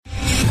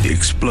The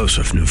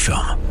explosive new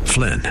film,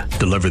 Flynn,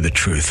 deliver the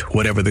truth,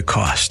 whatever the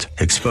cost,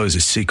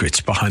 exposes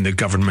secrets behind the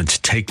government's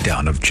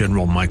takedown of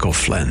General Michael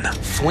Flynn.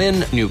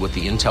 Flynn knew what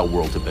the intel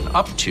world had been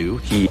up to.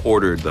 He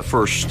ordered the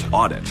first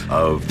audit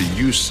of the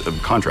use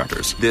of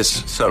contractors.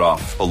 This set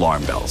off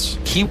alarm bells.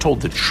 He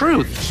told the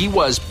truth. He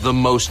was the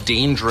most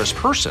dangerous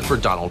person for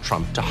Donald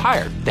Trump to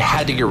hire. They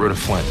had to get rid of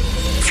Flynn.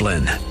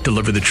 Flynn,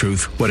 deliver the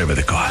truth, whatever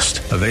the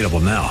cost. Available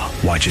now.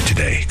 Watch it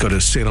today. Go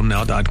to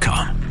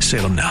salemnow.com.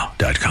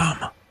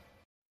 salemnow.com.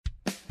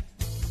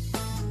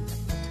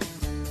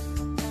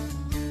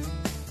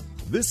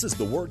 This is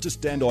the Word to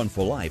Stand On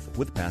for Life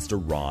with Pastor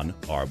Ron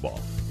Arbaugh.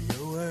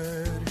 Your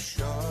word is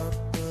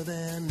sharper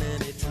than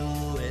any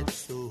two-edged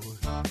sword,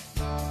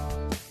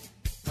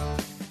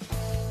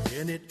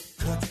 and it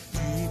cuts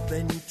deep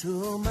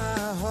into my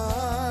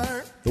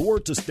heart. The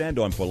Word to Stand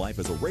On for Life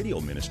is a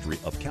radio ministry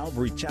of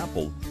Calvary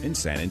Chapel in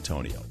San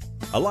Antonio.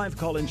 A live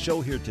call-in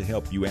show here to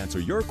help you answer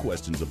your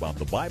questions about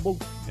the Bible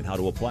and how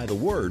to apply the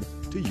Word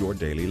to your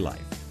daily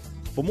life.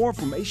 For more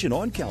information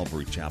on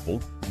Calvary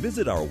Chapel,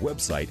 visit our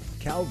website,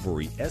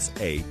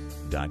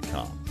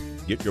 calvarysa.com.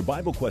 Get your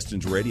Bible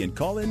questions ready and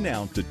call in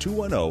now to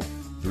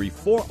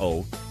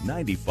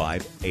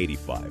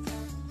 210-340-9585.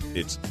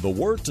 It's The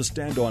Word to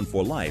Stand On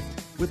for Life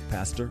with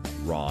Pastor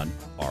Ron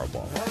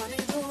Arbaugh.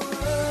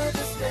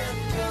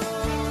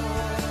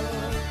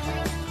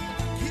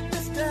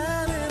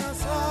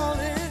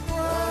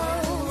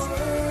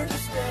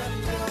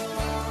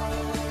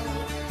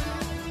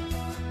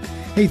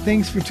 Hey,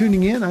 thanks for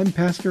tuning in. I'm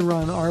Pastor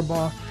Ron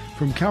Arbaugh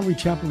from Calvary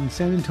Chapel in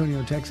San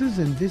Antonio, Texas,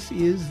 and this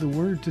is The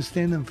Word to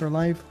Stand On for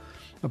Life,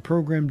 a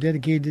program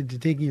dedicated to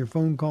taking your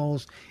phone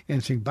calls,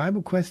 answering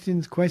Bible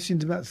questions,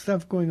 questions about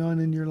stuff going on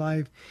in your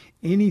life,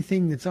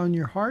 anything that's on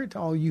your heart.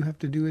 All you have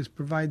to do is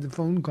provide the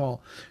phone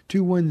call,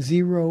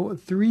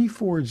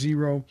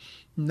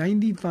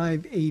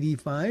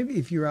 210-340-9585.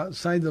 If you're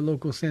outside the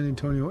local San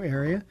Antonio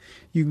area,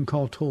 you can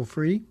call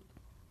toll-free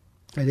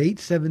at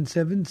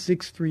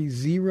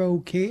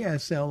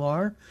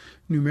 877-630-KSLR.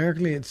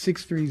 Numerically at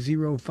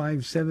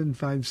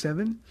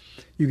 630-5757.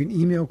 You can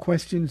email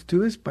questions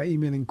to us by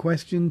emailing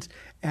questions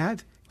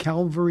at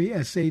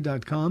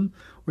calvarysa.com,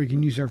 or you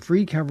can use our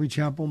free Calvary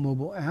Chapel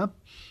mobile app.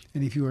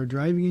 And if you are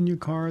driving in your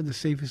car, the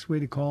safest way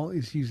to call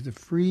is use the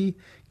free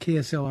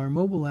KSLR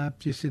mobile app.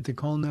 Just hit the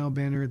Call Now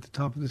banner at the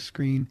top of the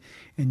screen,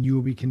 and you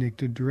will be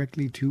connected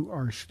directly to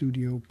our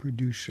studio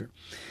producer.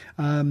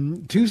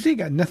 Tuesday,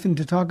 got nothing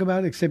to talk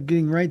about except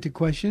getting right to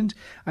questions.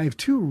 I have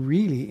two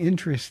really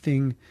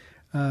interesting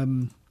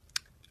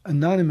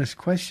anonymous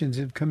questions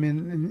that have come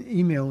in an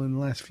email in the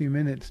last few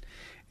minutes.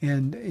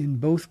 And in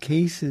both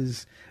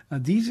cases,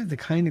 these are the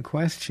kind of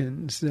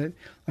questions that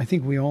I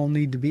think we all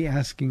need to be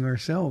asking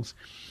ourselves.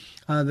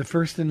 The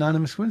first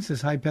anonymous one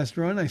says, "Hi,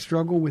 Pastor Ron. I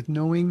struggle with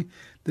knowing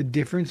the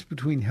difference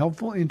between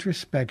helpful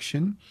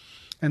introspection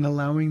and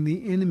allowing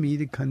the enemy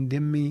to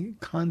condemn me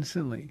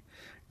constantly.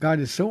 God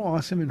is so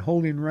awesome and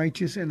holy and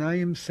righteous, and I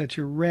am such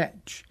a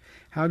wretch.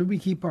 How do we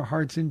keep our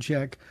hearts in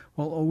check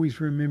while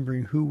always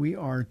remembering who we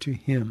are to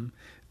Him?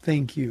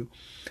 Thank you."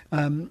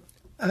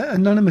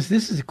 Anonymous,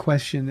 this is a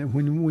question that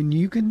when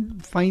you can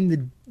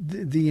find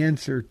the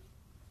answer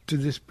to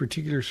this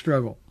particular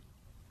struggle,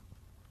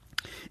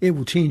 it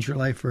will change your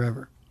life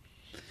forever.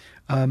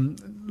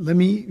 Let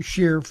me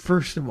share,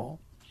 first of all,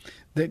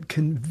 that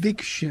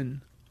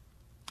conviction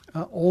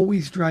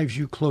always drives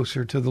you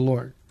closer to the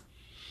Lord.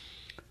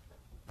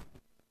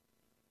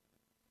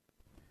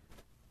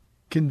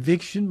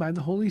 Conviction by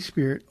the Holy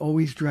Spirit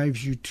always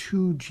drives you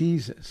to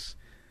Jesus.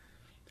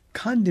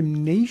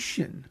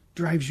 Condemnation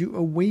drives you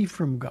away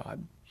from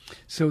God.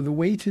 So the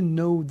way to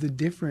know the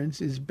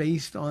difference is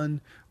based on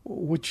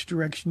which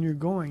direction you're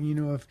going. You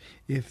know,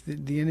 if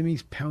the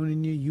enemy's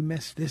pounding you, you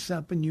messed this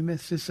up and you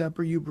messed this up,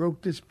 or you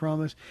broke this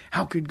promise,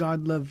 how could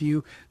God love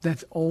you?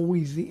 That's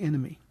always the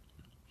enemy.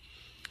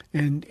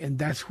 And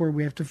that's where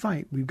we have to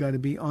fight. We've got to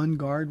be on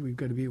guard. We've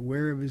got to be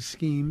aware of his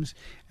schemes,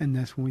 and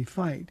that's when we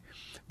fight.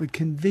 But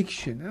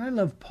conviction, and I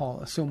love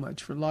Paula so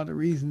much for a lot of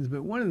reasons,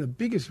 but one of the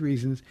biggest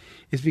reasons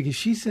is because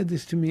she said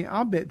this to me,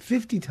 I'll bet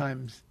 50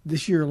 times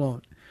this year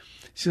alone.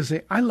 She'll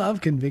say, I love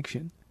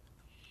conviction.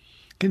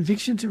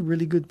 Conviction's a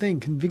really good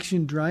thing.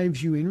 Conviction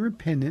drives you in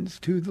repentance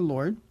to the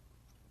Lord,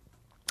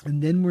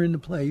 and then we're in a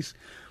place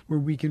where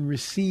we can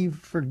receive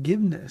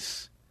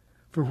forgiveness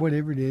for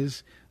whatever it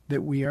is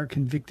that we are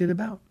convicted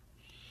about.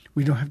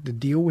 We don't have to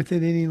deal with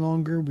it any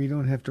longer. We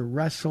don't have to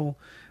wrestle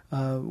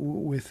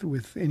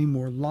with any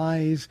more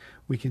lies.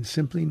 We can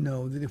simply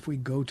know that if we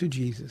go to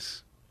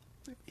Jesus,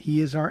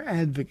 He is our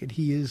advocate.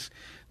 He is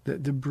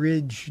the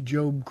bridge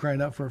Job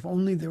cried out for. If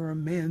only there were a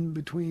man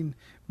between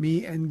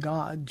me and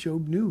God.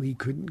 Job knew he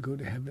couldn't go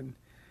to heaven.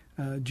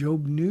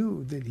 Job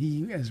knew that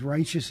he, as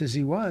righteous as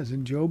he was,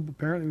 and Job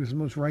apparently was the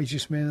most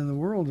righteous man in the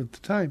world at the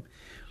time,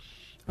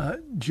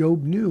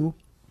 Job knew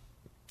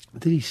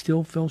that he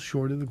still fell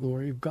short of the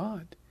glory of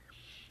God.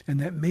 And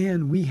that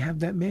man, we have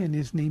that man,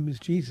 his name is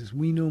Jesus.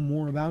 We know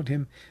more about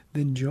him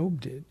than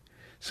Job did.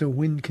 So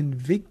when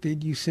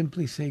convicted, you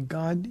simply say,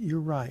 God, you're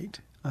right.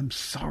 I'm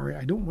sorry.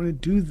 I don't want to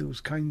do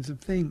those kinds of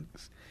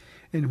things.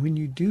 And when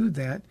you do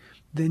that,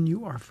 then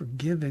you are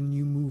forgiven.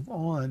 You move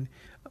on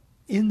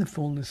in the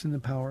fullness and the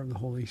power of the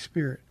Holy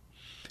Spirit.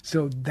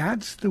 So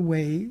that's the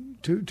way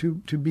to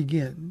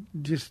begin.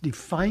 Just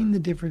define the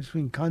difference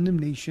between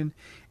condemnation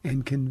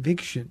and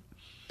conviction.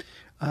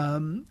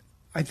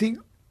 I think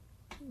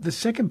the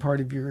second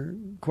part of your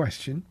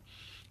question,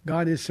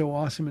 God is so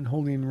awesome and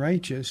holy and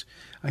righteous,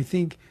 I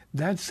think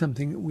that's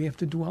something that we have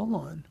to dwell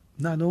on.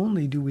 Not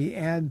only do we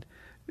add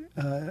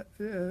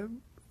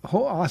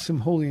awesome,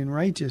 holy, and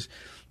righteous,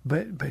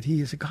 but he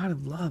is a God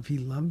of love. He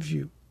loves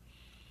you.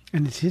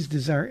 And it's his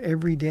desire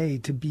every day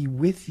to be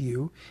with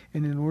you.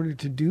 And in order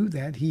to do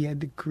that, he had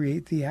to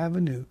create the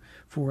avenue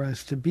for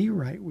us to be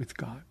right with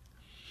God.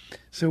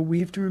 So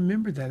we have to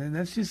remember that. And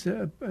that's just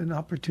an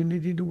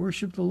opportunity to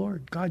worship the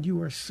Lord. God,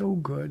 you are so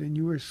good and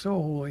you are so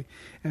holy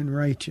and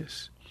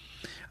righteous.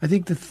 I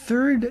think the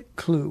third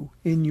clue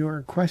in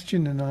your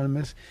question,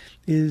 Anonymous,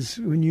 is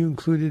when you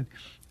included,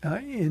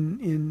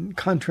 in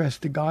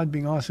contrast to God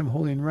being awesome,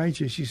 holy, and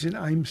righteous, you said,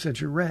 I'm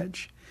such a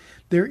wretch.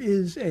 There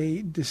is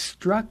a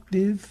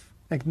destructive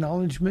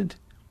acknowledgement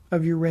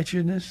of your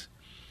wretchedness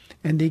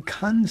and a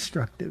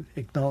constructive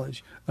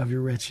acknowledge of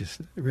your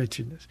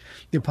wretchedness.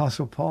 The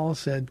Apostle Paul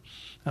said,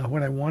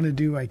 what I want to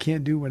do, I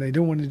can't do. What I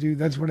don't want to do,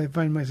 that's what I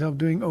find myself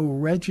doing. Oh,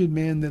 wretched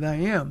man that I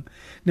am.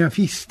 Now, if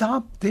he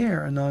stopped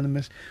there,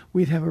 Anonymous,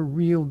 we'd have a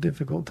real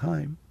difficult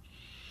time.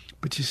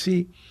 But you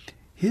see,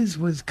 his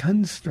was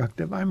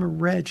constructive. I'm a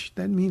wretch.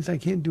 That means I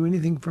can't do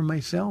anything for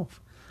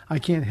myself. I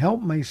can't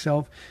help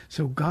myself.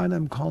 So God,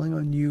 I'm calling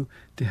on you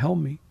to help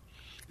me.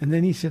 And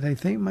then he said, I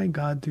thank my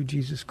God through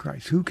Jesus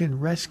Christ. Who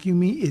can rescue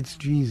me? It's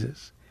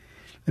Jesus.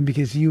 And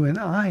because you and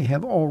I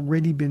have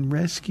already been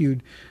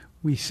rescued,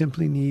 we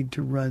simply need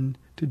to run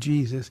to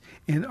Jesus,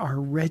 and our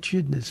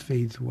wretchedness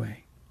fades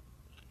away.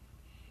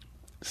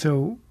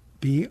 So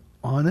be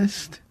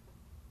honest,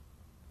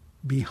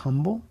 be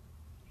humble,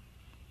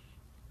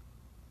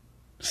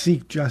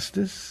 seek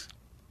justice,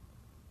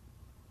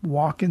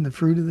 walk in the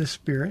fruit of the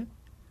Spirit,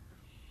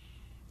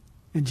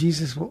 and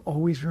Jesus will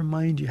always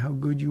remind you how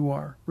good you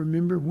are.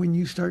 Remember, when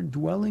you start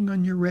dwelling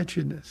on your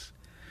wretchedness,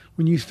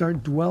 when you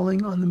start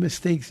dwelling on the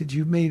mistakes that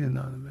you've made,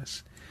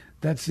 Anonymous,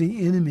 that's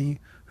the enemy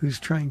who's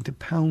trying to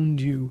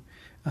pound you.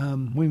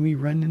 When we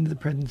run into the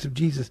presence of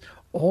Jesus,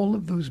 all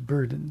of those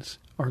burdens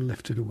are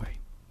lifted away.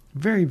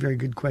 Very, very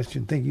good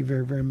question. Thank you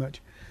very, very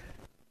much.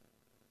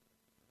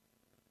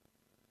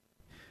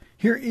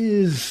 Here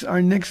is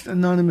our next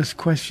anonymous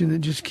question that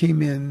just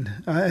came in.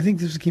 I think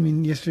this came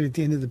in yesterday at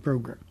the end of the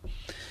program.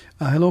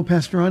 Hello,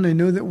 Pastor Ron. I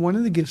know that one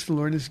of the gifts the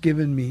Lord has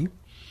given me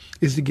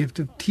is the gift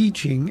of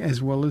teaching as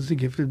well as the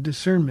gift of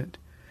discernment.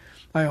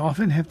 I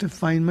often have to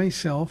find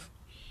myself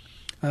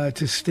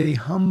to stay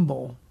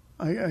humble.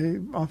 I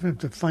often have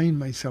to find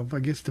myself, I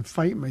guess, to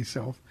fight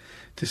myself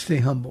to stay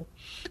humble.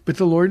 But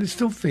the Lord is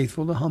still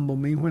faithful to humble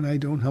me when I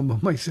don't humble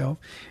myself.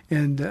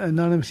 And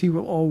Anonymous, he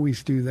will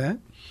always do that.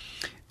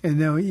 And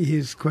now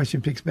his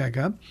question picks back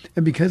up.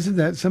 And because of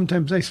that,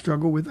 sometimes I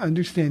struggle with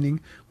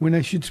understanding when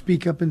I should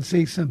speak up and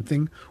say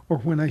something or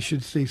when I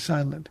should stay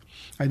silent.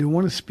 I don't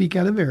want to speak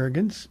out of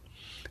arrogance,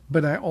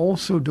 but I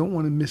also don't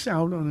want to miss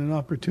out on an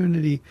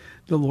opportunity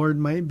the Lord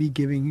might be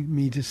giving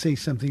me to say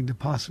something to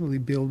possibly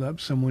build up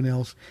someone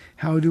else.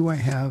 How do I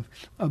have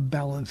a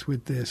balance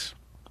with this?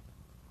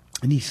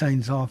 And he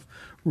signs off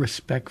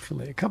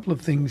respectfully. A couple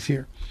of things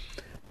here.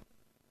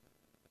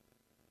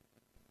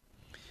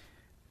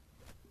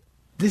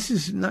 This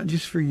is not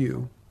just for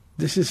you.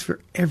 This is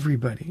for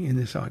everybody in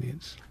this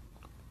audience.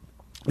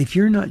 If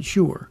you're not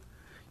sure,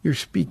 you're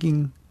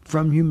speaking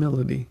from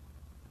humility.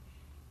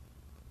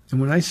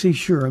 And when I say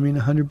sure, I mean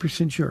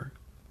 100% sure.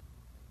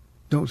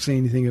 Don't say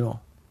anything at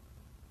all.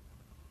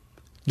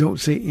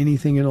 Don't say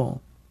anything at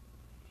all.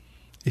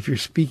 If you're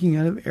speaking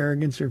out of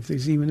arrogance or if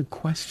there's even a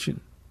question,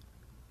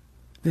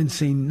 then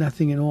say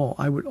nothing at all.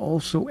 I would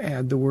also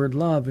add the word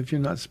love if you're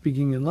not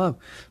speaking in love.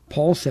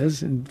 Paul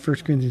says in 1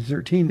 Corinthians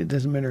 13, it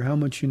doesn't matter how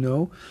much you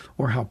know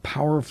or how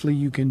powerfully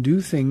you can do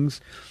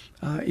things.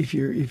 If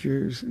you're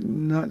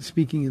not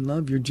speaking in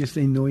love, you're just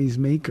a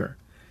noisemaker,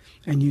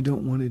 and you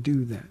don't want to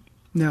do that.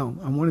 Now,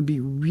 I want to be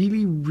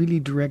really, really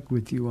direct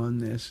with you on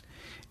this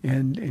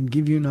and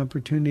give you an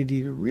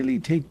opportunity to really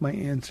take my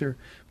answer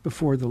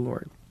before the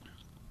Lord.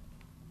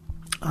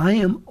 I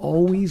am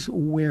always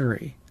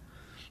wary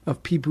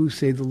of people who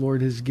say the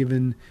Lord has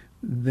given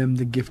them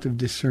the gift of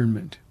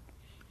discernment.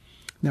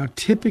 Now,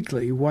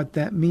 typically what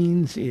that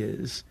means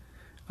is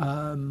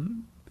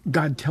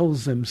God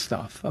tells them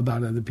stuff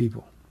about other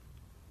people.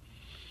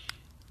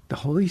 The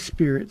Holy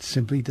Spirit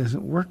simply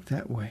doesn't work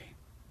that way.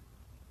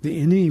 The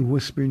enemy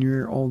whispers in your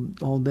ear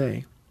all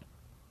day.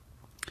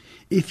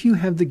 If you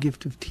have the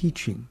gift of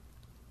teaching,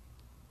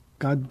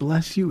 God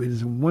bless you. It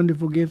is a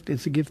wonderful gift.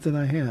 It's a gift that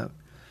I have.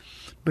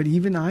 But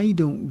even I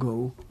don't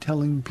go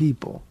telling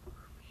people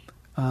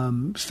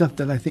stuff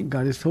that I think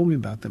God has told me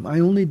about them.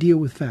 I only deal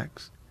with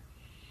facts.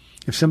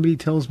 If somebody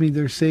tells me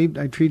they're saved,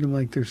 I treat them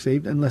like they're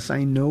saved, unless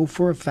I know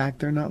for a fact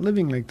they're not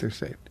living like they're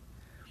saved.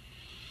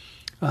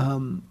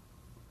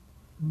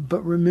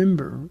 But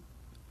remember,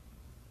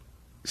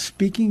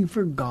 speaking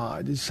for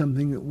God is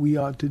something that we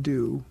ought to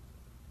do,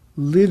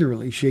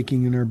 literally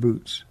shaking in our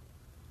boots.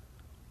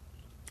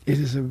 It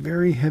is a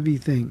very heavy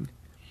thing.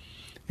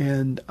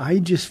 And I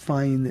just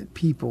find that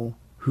people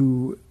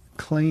who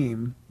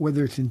claim,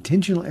 whether it's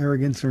intentional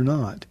arrogance or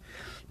not,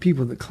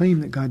 people that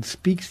claim that God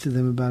speaks to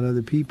them about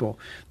other people,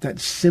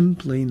 that's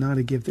simply not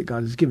a gift that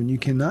God has given. You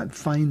cannot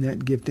find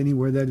that gift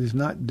anywhere. That is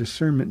not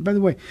discernment. By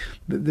the way,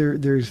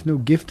 there's no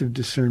gift of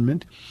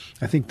discernment.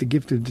 I think the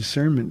gift of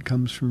discernment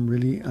comes from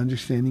really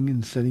understanding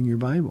and studying your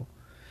Bible.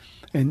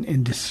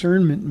 And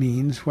discernment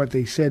means what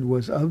they said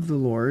was of the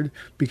Lord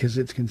because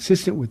it's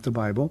consistent with the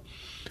Bible,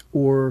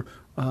 or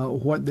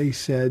what they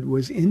said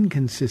was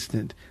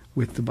inconsistent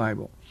with the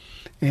Bible.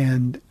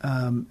 And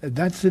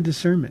that's the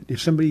discernment.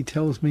 If somebody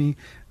tells me,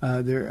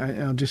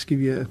 I'll just give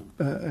you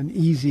an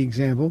easy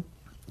example,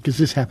 because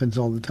this happens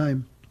all the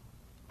time.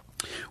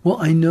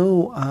 Well, I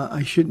know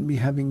I shouldn't be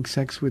having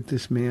sex with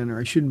this man, or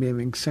I shouldn't be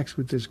having sex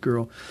with this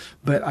girl,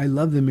 but I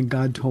love them and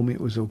God told me it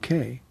was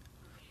okay.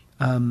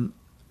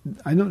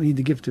 I don't need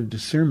the gift of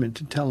discernment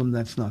to tell them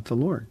that's not the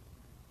Lord.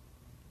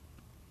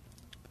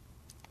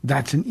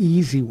 That's an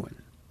easy one.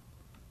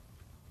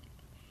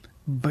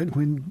 But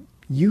when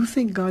you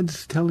think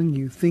God's telling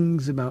you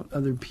things about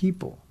other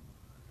people,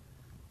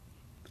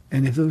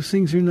 and if those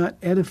things are not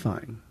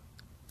edifying,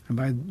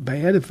 and by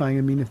edifying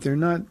I mean if they're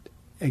not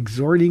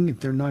exhorting, if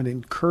they're not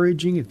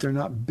encouraging, if they're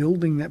not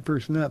building that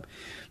person up,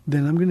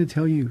 then I'm going to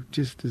tell you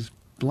just as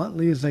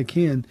bluntly as I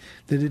can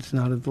that it's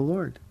not of the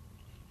Lord.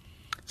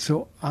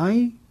 So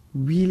I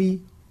really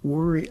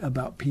worry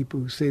about people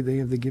who say they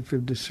have the gift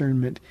of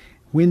discernment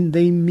when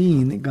they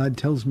mean that God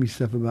tells me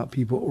stuff about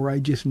people, or I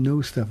just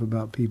know stuff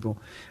about people.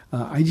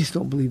 I just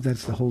don't believe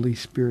that's the Holy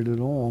Spirit at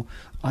all.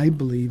 I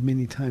believe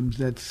many times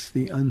that's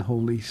the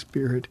unholy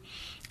Spirit,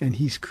 and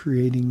he's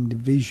creating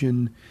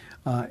division,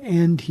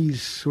 and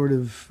he's sort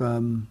of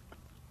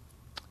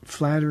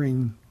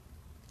flattering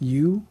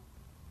you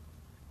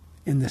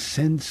in the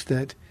sense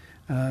that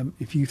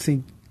if you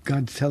think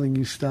God's telling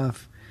you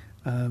stuff,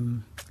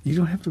 you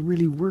don't have to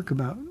really work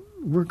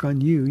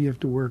on you. You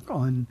have to work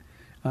on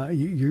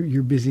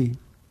you're busy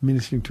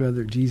ministering to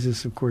others.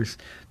 Jesus, of course,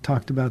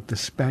 talked about the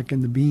speck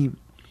and the beam.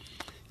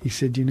 He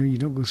said, you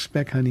don't go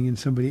speck hunting in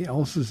somebody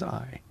else's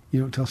eye. You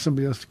don't tell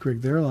somebody else to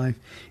correct their life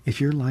if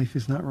your life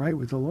is not right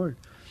with the Lord.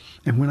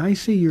 And when I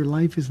say your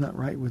life is not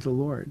right with the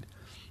Lord,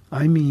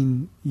 I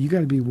mean you got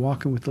to be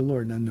walking with the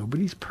Lord. Now,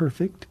 nobody's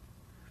perfect,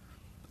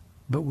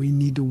 but we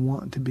need to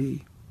want to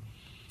be.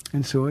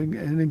 And so,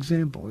 an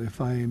example,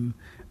 if I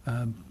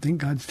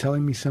think God's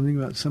telling me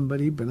something about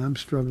somebody, but I'm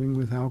struggling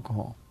with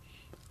alcohol,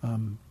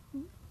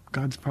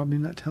 God's probably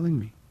not telling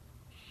me.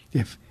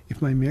 If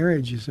my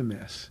marriage is a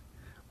mess,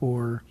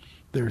 or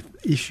there are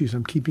issues,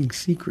 I'm keeping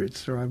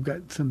secrets, or I've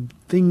got some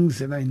things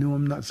that I know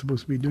I'm not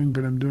supposed to be doing,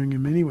 but I'm doing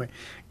them anyway,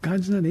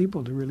 God's not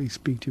able to really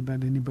speak to you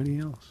about anybody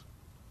else.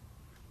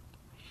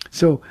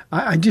 So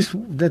I just,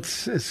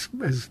 that's as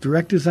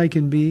direct as I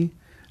can be,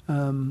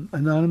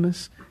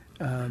 Anonymous.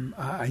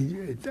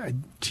 I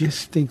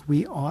just think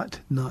we ought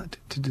not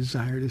to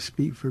desire to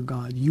speak for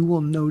God. You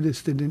will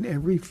notice that in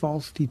every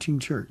false teaching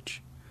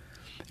church,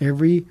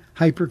 every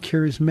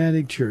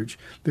hyper-charismatic church,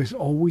 there's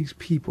always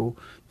people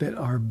that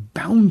are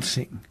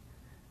bouncing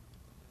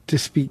to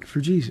speak for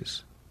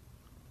Jesus.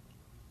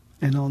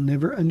 And I'll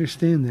never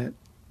understand that.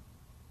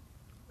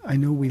 I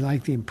know we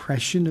like the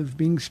impression of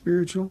being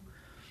spiritual,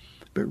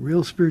 but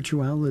real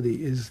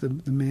spirituality is the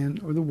man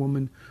or the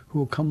woman who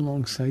will come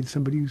alongside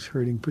somebody who's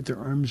hurting, put their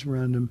arms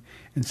around them,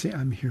 and say,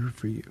 I'm here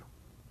for you.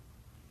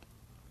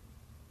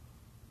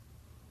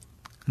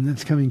 And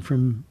that's coming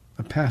from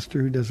a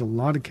pastor who does a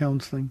lot of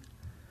counseling.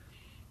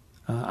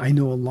 I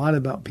know a lot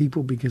about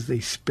people because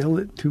they spill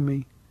it to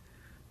me.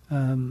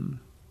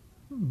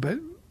 But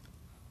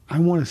I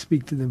want to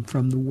speak to them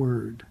from the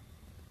Word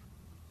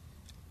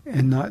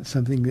and not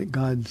something that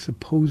God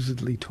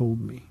supposedly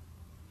told me.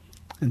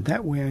 And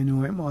that way I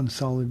know I'm on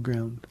solid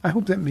ground. I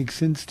hope that makes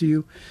sense to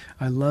you.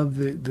 I love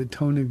the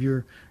tone of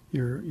your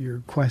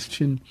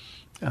question.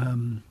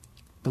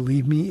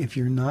 Believe me, if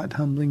you're not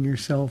humbling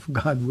yourself,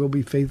 God will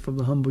be faithful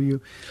to humble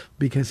you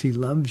because he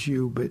loves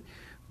you.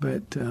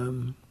 But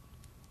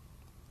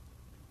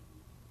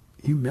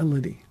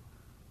humility.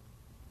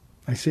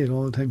 I say it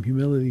all the time,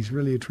 humility is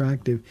really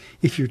attractive.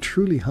 If you're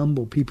truly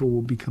humble, people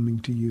will be coming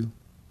to you.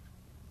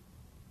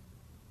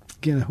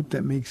 Again, I hope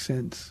that makes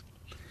sense.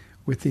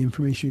 With the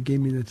information you gave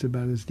me, that's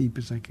about as deep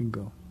as I can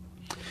go.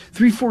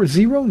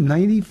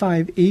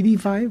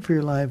 340-9585 for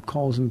your live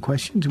calls and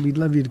questions. We'd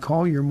love you to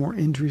call. You're more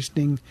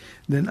interesting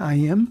than I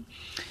am.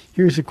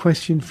 Here's a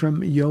question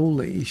from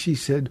Yoli. She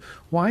said,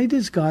 why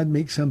does God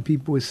make some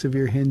people with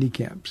severe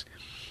handicaps?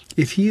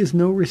 If he is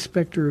no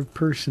respecter of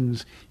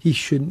persons, he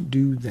shouldn't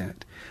do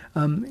that.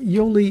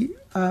 Yoli,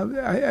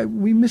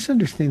 we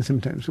misunderstand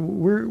sometimes.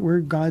 We're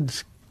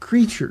God's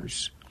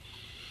creatures.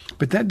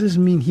 But that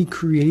doesn't mean he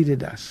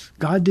created us.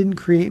 God didn't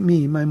create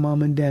me. My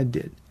mom and dad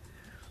did.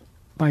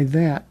 By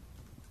that,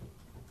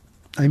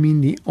 I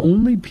mean the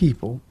only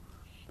people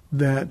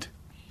that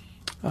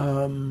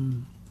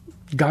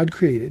God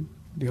created,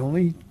 the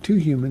only two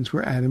humans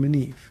were Adam and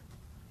Eve.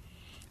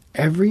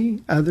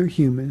 Every other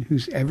human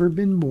who's ever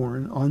been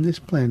born on this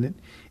planet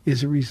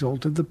is a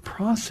result of the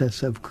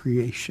process of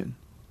creation.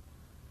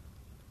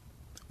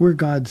 We're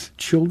God's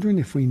children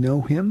if we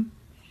know him.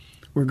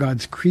 We're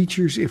God's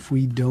creatures if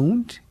we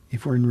don't,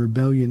 if we're in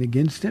rebellion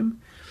against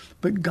him.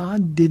 But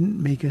God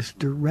didn't make us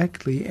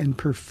directly, and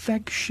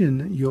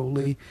perfection,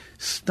 Yoli,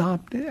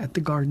 stopped at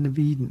the Garden of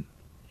Eden.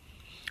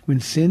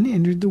 When sin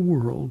entered the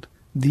world,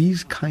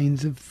 these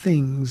kinds of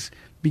things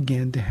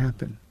began to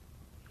happen.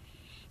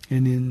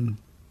 And in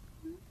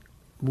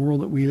the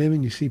world that we live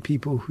in, you see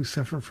people who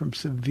suffer from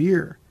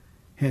severe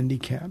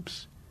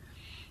handicaps.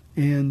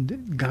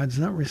 And God's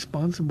not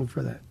responsible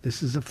for that.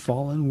 This is a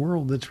fallen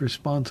world that's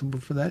responsible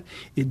for that.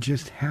 It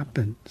just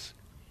happens.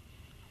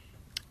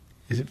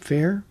 Is it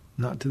fair?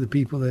 Not to the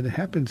people that it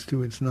happens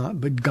to, it's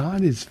not. But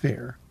God is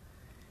fair.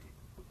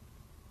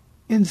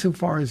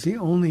 Insofar as the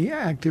only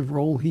active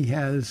role he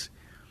has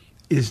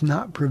is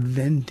not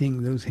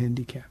preventing those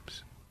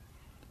handicaps.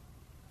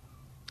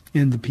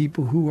 And the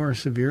people who are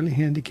severely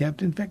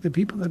handicapped, in fact, the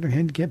people that are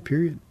handicapped,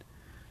 period.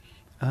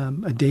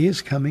 A day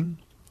is coming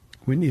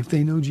when, if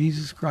they know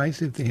Jesus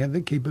Christ, if they have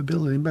the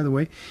capability, and by the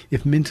way,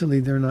 if mentally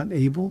they're not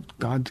able,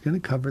 God's going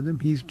to cover them.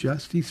 He's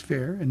just, he's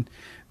fair. And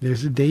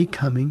there's a day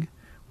coming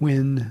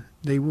when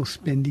they will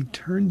spend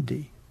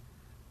eternity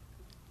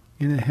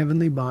in a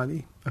heavenly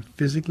body, a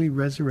physically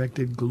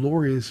resurrected,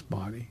 glorious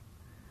body.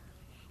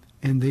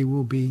 And they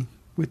will be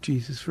with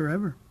Jesus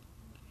forever.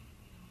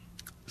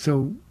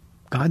 So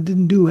God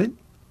didn't do it.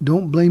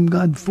 Don't blame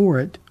God for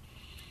it.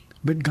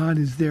 But God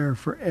is there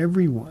for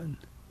everyone,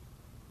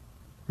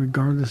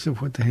 regardless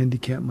of what the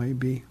handicap might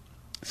be.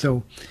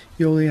 So,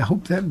 Yoli, I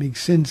hope that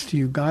makes sense to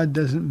you. God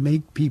doesn't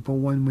make people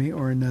one way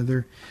or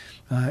another.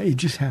 It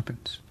just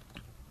happens.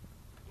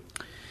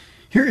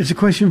 Here is a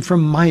question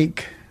from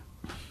Mike.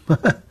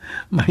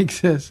 Mike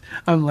says,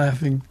 I'm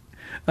laughing.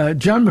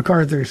 John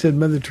MacArthur said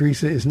Mother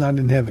Teresa is not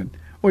in heaven.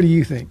 What do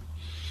you think?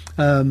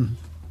 I'm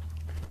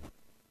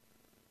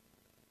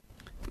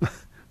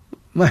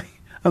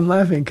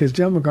laughing because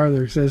John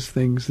MacArthur says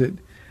things that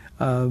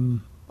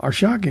are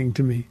shocking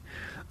to me.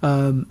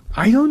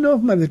 I don't know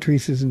if Mother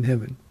Teresa is in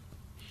heaven.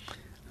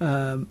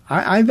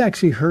 I've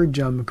actually heard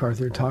John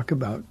MacArthur talk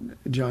about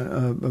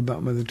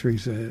Mother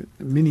Teresa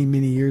many,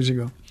 many years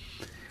ago.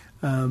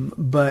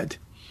 But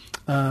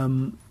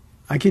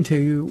I can tell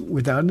you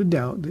without a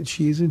doubt that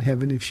she is in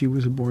heaven if she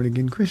was a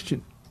born-again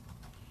Christian.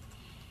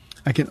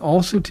 I can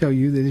also tell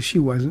you that if she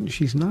wasn't,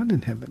 she's not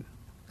in heaven.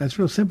 That's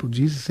real simple.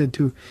 Jesus said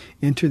to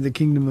enter the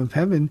kingdom of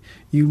heaven,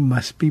 you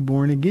must be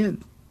born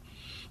again.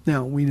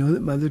 Now, we know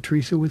that Mother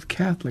Teresa was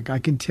Catholic. I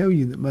can tell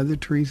you that Mother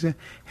Teresa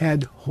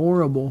had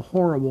horrible,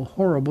 horrible,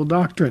 horrible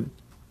doctrine.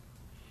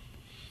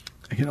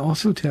 I can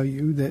also tell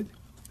you that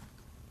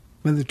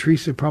Mother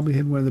Teresa probably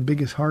had one of the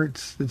biggest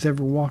hearts that's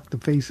ever walked the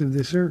face of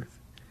this earth.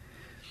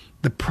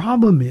 The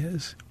problem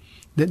is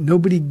that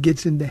nobody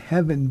gets into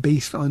heaven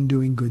based on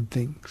doing good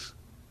things.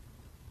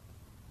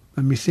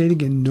 Let me say it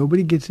again.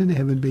 Nobody gets into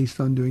heaven based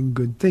on doing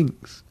good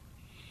things.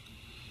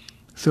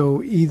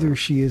 So either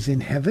she is in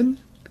heaven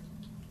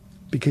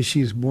because she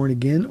is born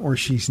again, or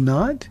she's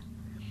not.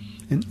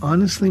 And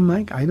honestly,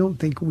 Mike, I don't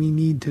think we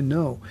need to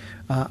know.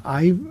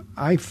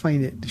 I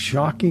find it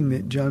shocking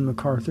that John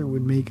MacArthur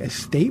would make a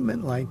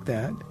statement like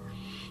that.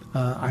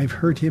 I've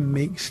heard him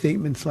make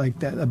statements like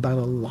that about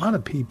a lot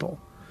of people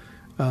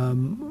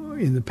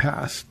in the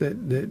past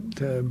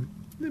that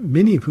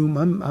many of whom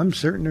I'm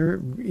certain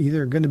are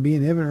either going to be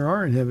in heaven or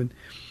are in heaven.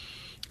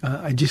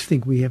 I just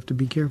think we have to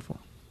be careful.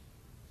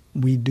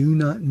 We do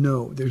not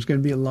know. There's going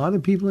to be a lot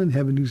of people in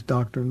heaven whose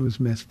doctrine was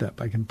messed up.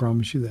 I can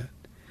promise you that.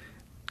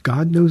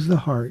 God knows the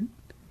heart.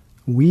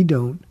 We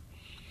don't.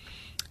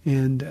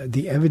 And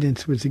the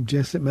evidence would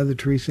suggest that Mother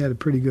Teresa had a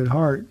pretty good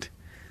heart.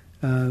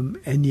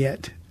 And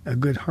yet, a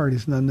good heart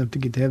is not enough to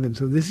get to heaven.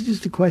 So this is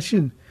just a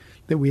question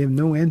that we have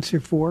no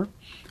answer for.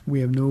 We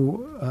have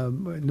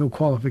no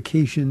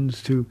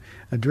qualifications to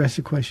address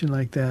a question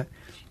like that.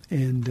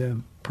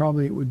 And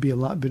probably it would be a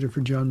lot better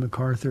for John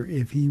MacArthur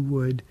if he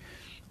would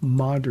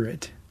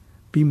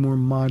be more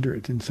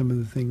moderate in some of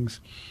the things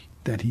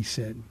that he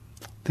said.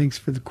 Thanks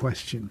for the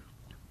question.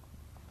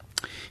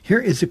 Here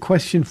is a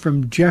question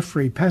from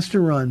Jeffrey. Pastor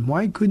Ron,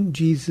 why couldn't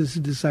Jesus'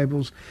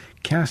 disciples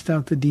cast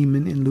out the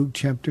demon in Luke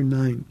chapter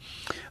 9?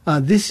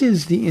 This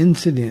is the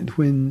incident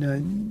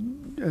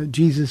when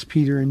Jesus,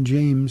 Peter, and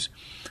James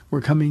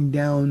were coming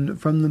down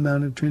from the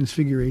Mount of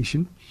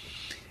Transfiguration.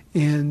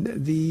 And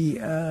the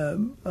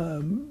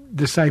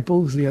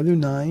disciples, the other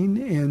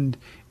 9,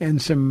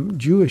 and some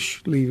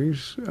Jewish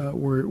leaders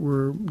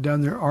were down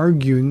there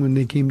arguing when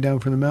they came down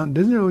from the mountain.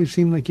 Doesn't it always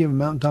seem like you have a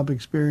mountaintop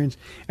experience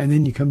and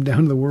then you come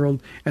down to the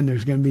world and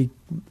there's going to be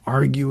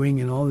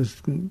arguing and all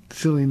this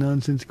silly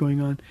nonsense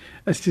going on?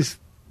 That's just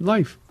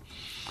life.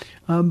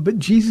 But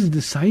Jesus'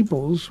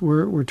 disciples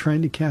were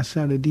trying to cast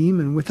out a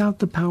demon without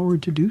the power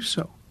to do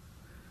so.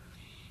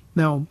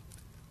 Now,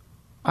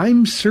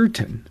 I'm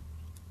certain,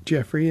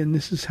 Jeffrey, and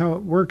this is how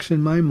it works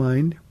in my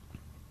mind,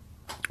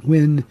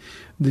 when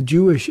the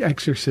Jewish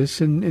exorcists,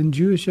 and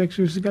Jewish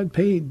exorcists got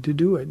paid to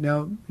do it.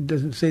 Now, it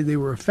doesn't say they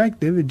were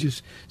effective. It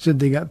just said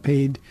they got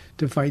paid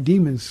to fight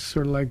demons,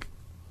 sort of like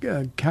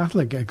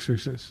Catholic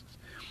exorcists.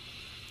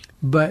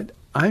 But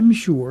I'm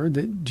sure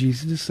that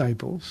Jesus'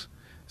 disciples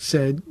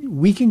said,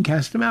 we can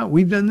cast them out.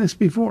 We've done this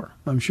before.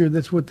 I'm sure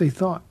that's what they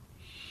thought.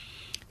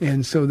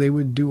 And so they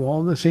would do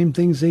all the same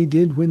things they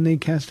did when they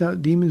cast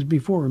out demons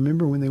before.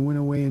 Remember when they went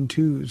away in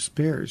twos,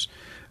 pairs,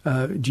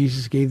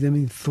 Jesus gave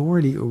them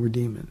authority over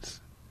demons.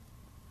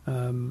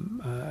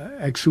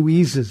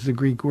 Exousis, the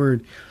Greek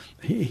word,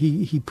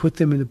 he put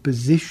them in a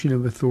position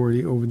of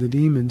authority over the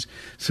demons.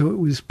 So it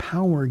was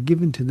power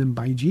given to them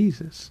by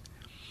Jesus.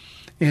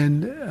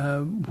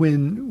 And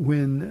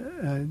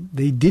when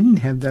they didn't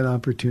have that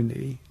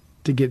opportunity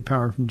to get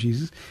power from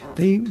Jesus,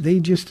 they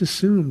just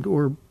assumed,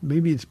 or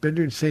maybe it's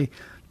better to say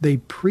they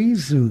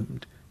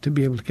presumed to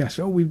be able to cast.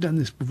 Oh, we've done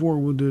this before,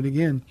 we'll do it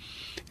again.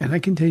 And I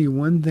can tell you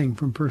one thing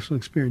from personal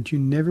experience: you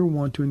never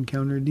want to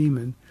encounter a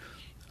demon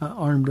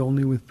armed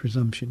only with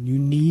presumption. You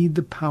need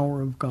the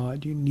power of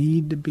God. You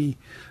need to be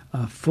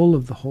full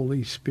of the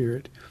Holy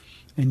Spirit,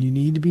 and you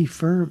need to be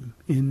firm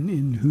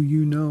in who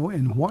you know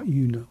and what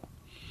you know.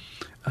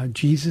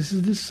 Jesus'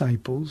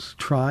 disciples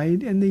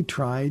tried and they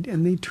tried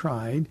and they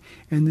tried,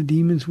 and the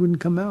demons wouldn't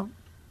come out.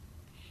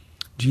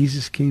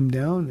 Jesus came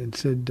down and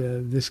said,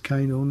 this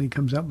kind only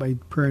comes out by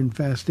prayer and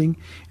fasting.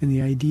 And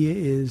the idea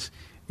is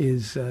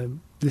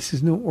this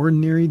is no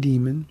ordinary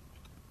demon,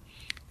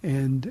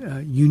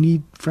 and you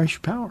need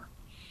fresh power.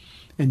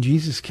 And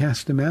Jesus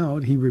cast them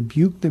out. He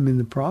rebuked them in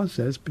the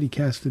process, but he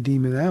cast the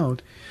demon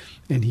out.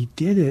 And he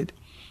did it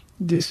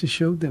just to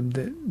show them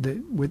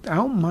that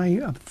without my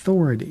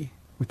authority,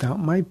 without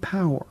my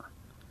power,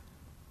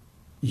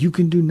 you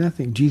can do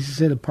nothing. Jesus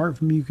said, apart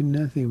from me, you can do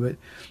nothing.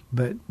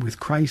 But with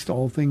Christ,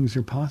 all things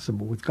are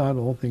possible. With God,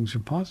 all things are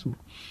possible.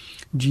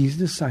 Jesus'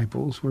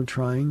 disciples were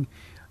trying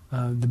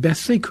the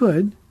best they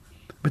could,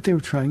 but they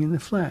were trying in the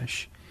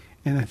flesh.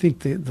 And I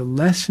think that the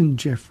lesson,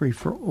 Jeffrey,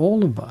 for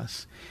all of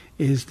us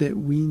is that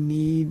we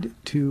need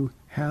to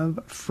have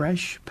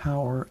fresh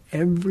power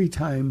every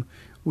time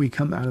we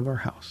come out of our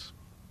house.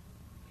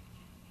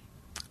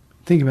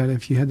 Think about it.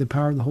 If you had the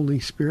power of the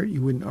Holy Spirit,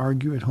 you wouldn't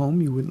argue at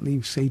home. You wouldn't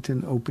leave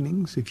Satan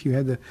openings. If you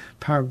had the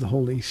power of the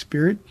Holy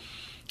Spirit,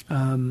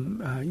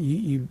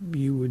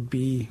 you would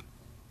be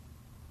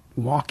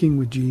walking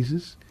with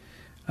Jesus.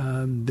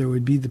 There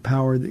would be the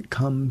power that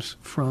comes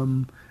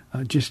from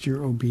just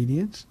your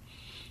obedience.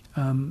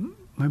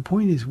 My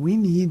point is, we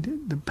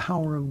need the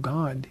power of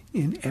God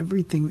in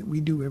everything that we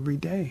do every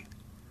day.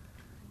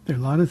 There are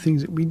a lot of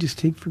things that we just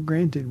take for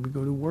granted. We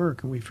go to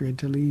work and we forget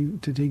to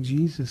take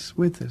Jesus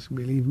with us.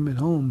 We leave him at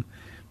home,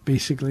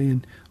 basically,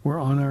 and we're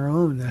on our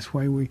own. That's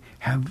why we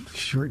have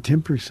short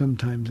tempers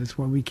sometimes. That's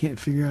why we can't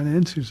figure out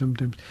answers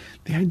sometimes.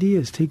 The idea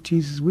is take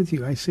Jesus with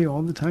you. I say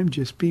all the time,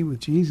 just be with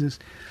Jesus,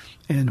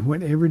 and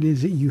whatever it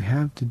is that you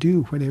have to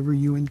do, whatever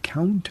you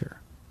encounter,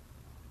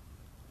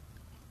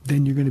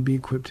 then you're going to be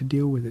equipped to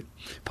deal with it.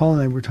 Paul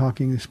and I were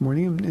talking this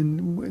morning,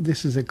 and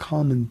this is a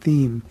common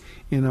theme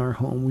in our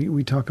home.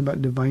 We talk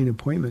about divine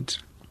appointments,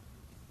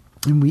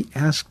 and we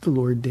ask the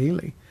Lord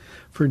daily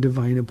for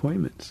divine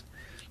appointments.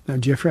 Now,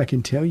 Jeffrey, I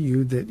can tell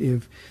you that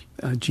if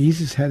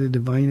Jesus had a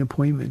divine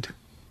appointment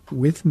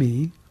with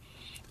me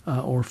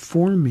or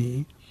for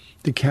me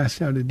to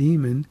cast out a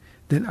demon,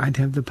 then I'd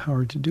have the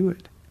power to do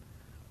it.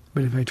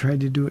 But if I tried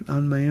to do it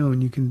on my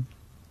own, you can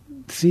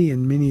see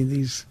in many of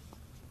these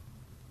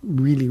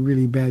really,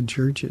 really bad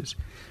churches,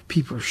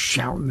 people are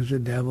shouting at the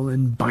devil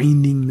and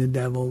binding the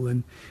devil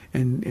and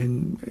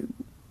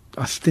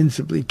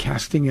ostensibly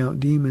casting out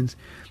demons.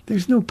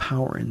 There's no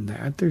power in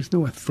that. There's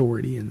no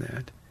authority in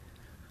that.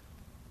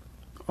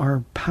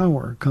 Our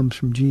power comes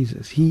from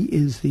Jesus. He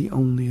is the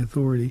only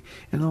authority,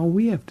 and all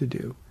we have to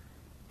do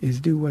is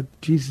do what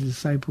Jesus'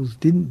 disciples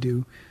didn't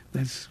do.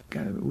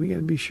 We got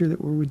to be sure that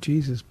we're with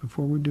Jesus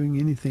before we're doing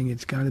anything.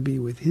 It's got to be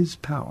with his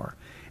power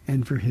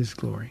and for his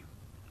glory.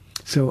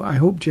 So I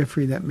hope,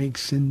 Jeffrey, that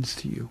makes sense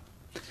to you.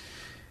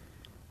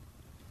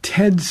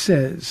 Ted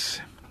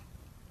says,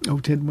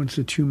 Ted wants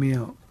to chew me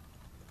out.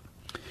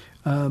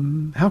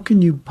 How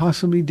can you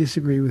possibly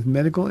disagree with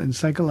medical and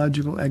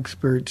psychological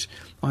experts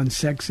on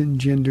sex and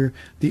gender?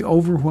 The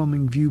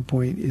overwhelming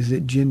viewpoint is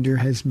that gender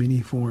has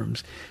many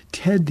forms.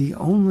 Ted, the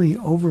only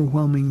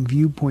overwhelming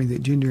viewpoint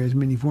that gender has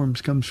many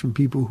forms comes from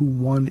people who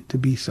want it to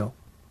be so.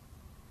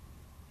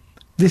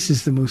 This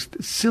is the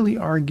most silly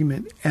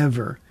argument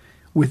ever,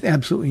 with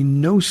absolutely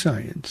no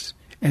science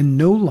and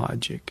no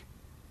logic.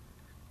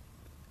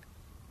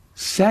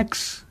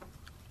 Sex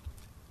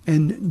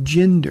and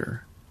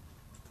gender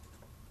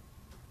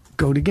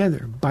go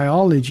together.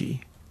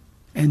 Biology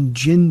and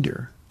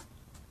gender,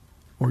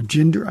 or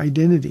gender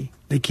identity,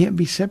 they can't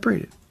be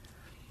separated.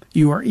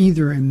 You are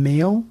either a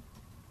male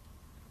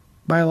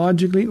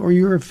biologically or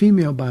you're a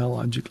female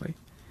biologically.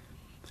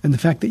 And the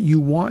fact that you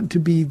want to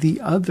be the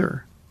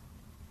other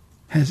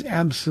has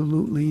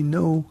absolutely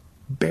no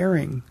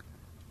bearing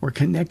or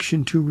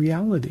connection to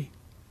reality.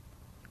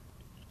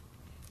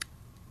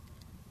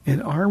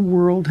 And our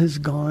world has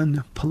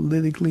gone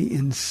politically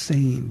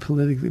insane,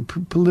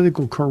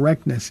 political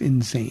correctness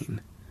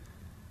insane.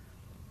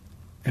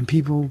 And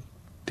people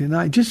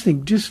deny. Just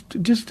think,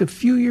 just a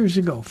few years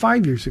ago,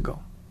 5 years ago,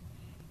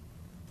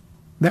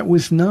 that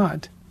was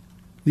not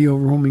the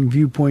overwhelming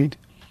viewpoint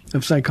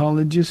of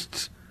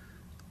psychologists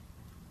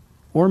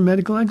or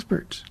medical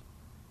experts.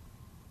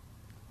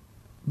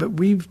 But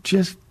we've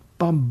just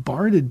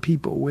bombarded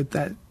people with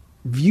that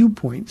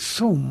viewpoint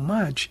so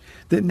much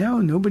that now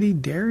nobody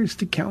dares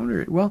to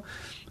counter it. Well,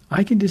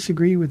 I can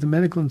disagree with the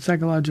medical and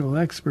psychological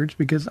experts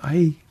because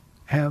I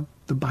have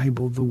the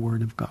Bible, the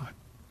Word of God.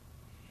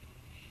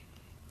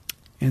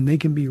 And they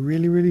can be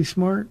really, really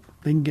smart.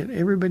 They can get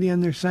everybody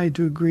on their side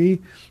to agree.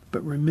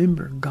 But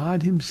remember,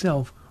 God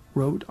himself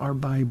wrote our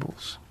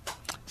Bibles.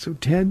 So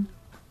Ted,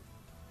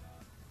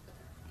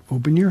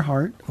 open your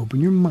heart, open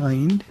your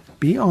mind,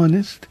 be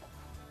honest.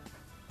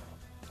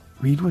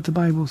 Read what the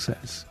Bible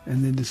says,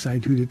 and then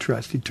decide who to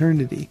trust.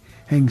 Eternity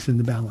hangs in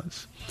the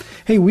balance.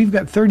 Hey, we've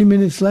got 30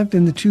 minutes left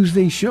in the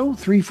Tuesday show,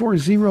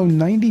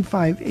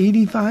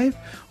 340-9585,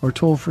 or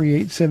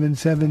toll-free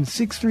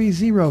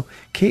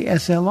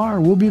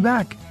 877-630-KSLR. We'll be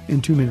back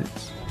in 2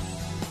 minutes.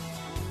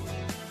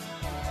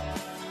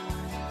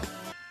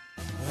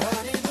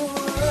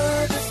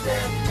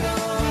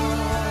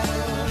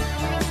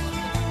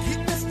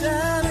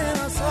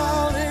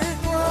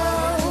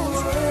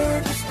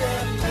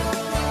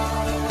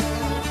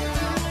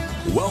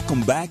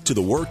 Welcome back to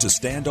the Word to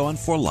Stand On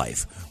for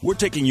Life. We're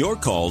taking your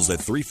calls at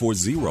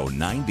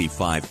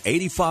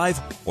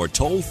 340-9585 or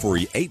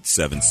toll-free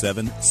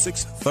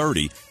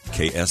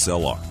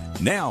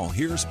 877-630-KSLR. Now,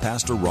 here's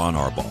Pastor Ron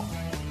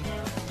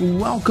Arbaugh.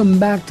 Welcome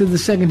back to the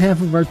second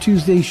half of our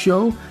Tuesday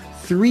show,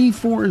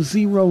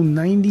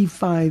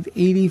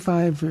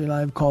 340-9585 for your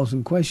live calls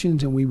and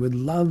questions, and we would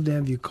love to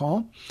have you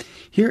call.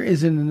 Here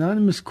is an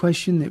anonymous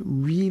question that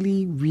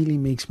really, really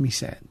makes me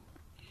sad.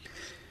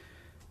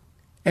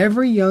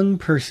 Every young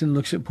person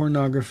looks at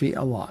pornography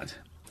a lot.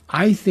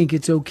 I think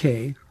it's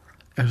okay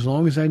as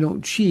long as I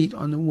don't cheat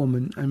on the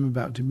woman I'm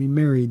about to be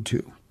married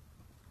to.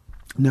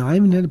 Now, I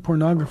haven't had a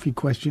pornography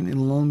question in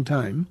a long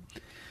time,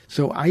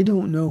 so I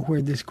don't know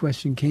where this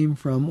question came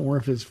from or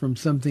if it's from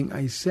something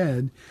I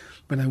said,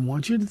 but I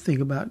want you to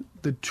think about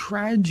the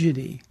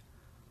tragedy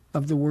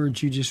of the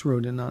words you just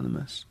wrote,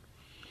 Anonymous.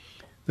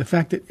 The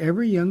fact that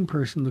every young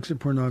person looks at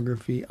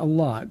pornography a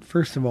lot,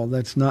 first of all,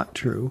 that's not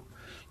true.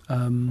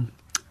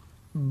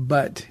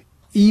 But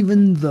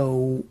even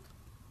though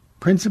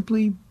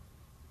principally,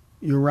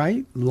 you're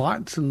right,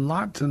 lots and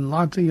lots and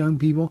lots of young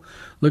people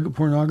look at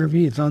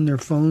pornography, it's on their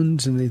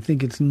phones, and they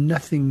think it's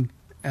nothing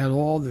at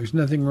all, there's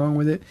nothing wrong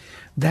with it.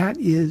 That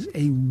is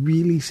a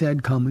really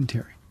sad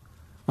commentary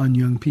on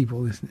young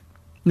people, isn't it?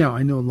 Now,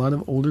 I know a lot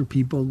of older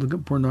people look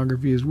at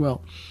pornography as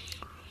well.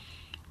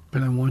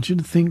 But I want you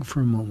to think for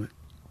a moment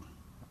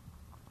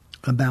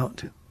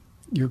about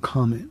your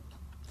comment.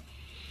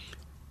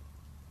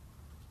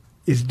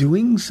 Is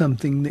doing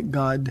something that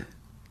God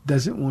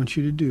doesn't want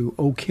you to do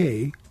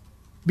okay?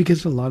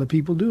 Because a lot of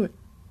people do it.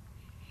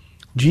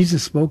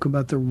 Jesus spoke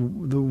about the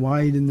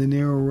wide and the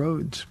narrow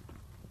roads.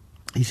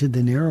 He said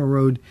the narrow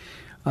road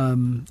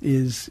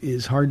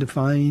is hard to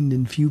find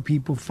and few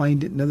people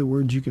find it. In other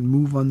words, you can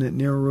move on that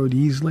narrow road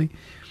easily.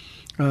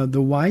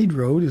 The wide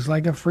road is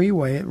like a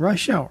freeway at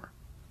rush hour.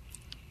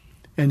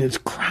 And it's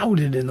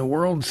crowded and the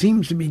world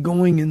seems to be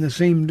going in the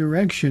same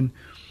direction,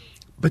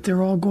 but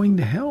they're all going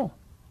to hell.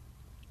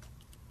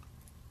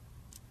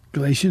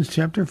 Galatians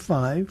chapter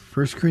 5,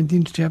 1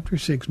 Corinthians chapter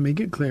 6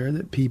 make it clear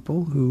that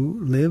people who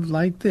live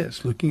like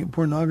this, looking at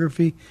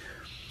pornography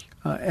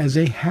as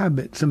a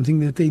habit,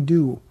 something that they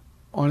do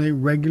on a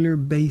regular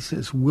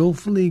basis,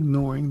 willfully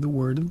ignoring the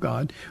Word of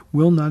God,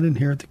 will not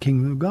inherit the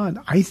kingdom of God.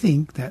 I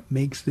think that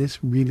makes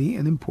this really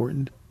an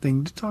important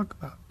thing to talk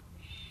about.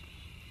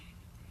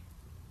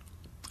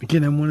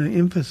 Again, I want to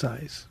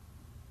emphasize,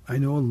 I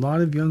know a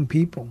lot of young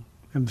people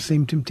have the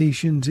same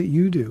temptations that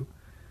you do,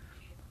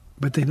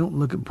 but they don't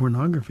look at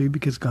pornography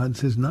because God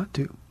says not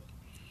to.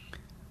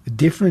 The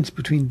difference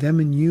between them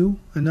and you,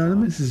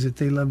 Anonymous, is that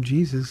they love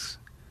Jesus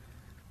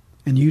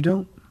and you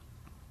don't.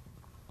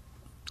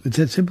 It's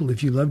that simple.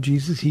 If you love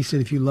Jesus, he said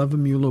if you love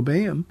him, you'll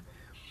obey him.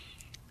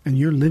 And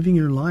you're living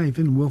your life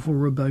in willful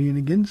rebellion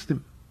against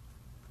him.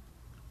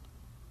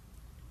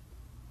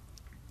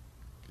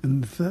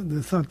 And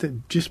the thought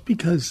that just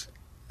because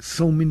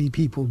so many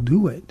people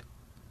do it,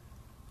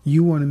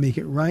 you want to make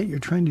it right. You're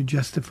trying to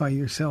justify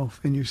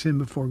yourself and your sin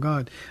before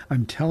God.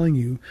 I'm telling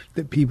you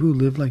that people who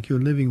live like you're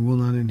living will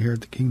not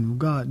inherit the kingdom of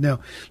God. Now,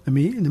 let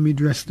me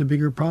address the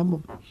bigger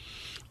problem.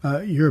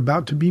 You're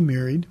about to be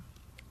married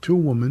to a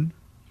woman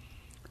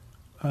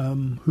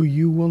who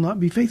you will not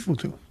be faithful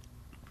to.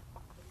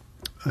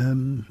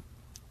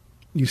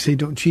 You say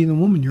don't cheat on a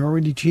woman. You're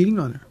already cheating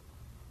on her.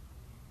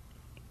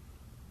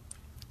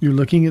 You're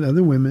looking at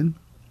other women.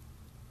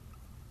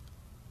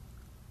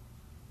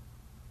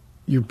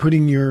 You're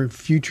putting your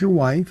future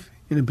wife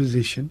in a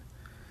position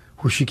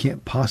where she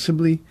can't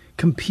possibly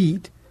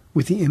compete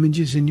with the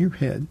images in your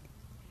head.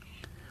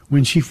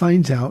 When she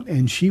finds out,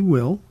 and she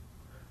will,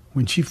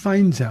 When she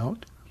finds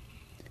out,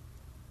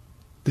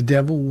 the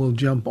devil will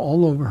jump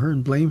all over her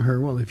and blame her.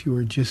 Well, if you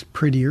were just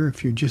prettier,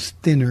 if you're just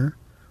thinner,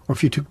 or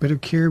if you took better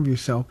care of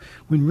yourself,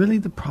 when really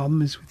the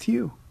problem is with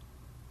you.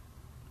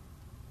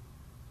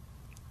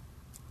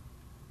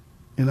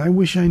 And I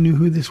wish I knew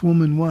who this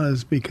woman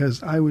was,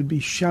 because I would be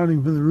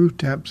shouting from the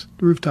rooftops,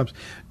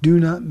 do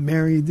not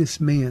marry this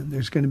man.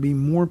 There's going to be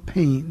more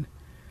pain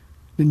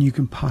than you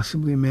can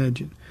possibly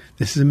imagine.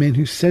 This is a man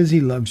who says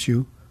he loves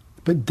you,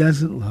 but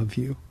doesn't love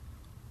you,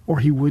 or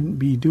he wouldn't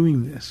be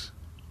doing this.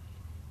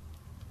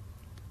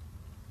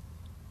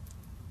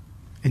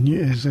 And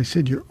you, as I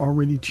said, you're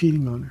already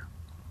cheating on her.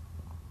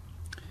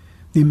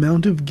 The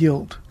amount of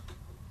guilt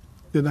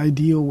that I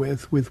deal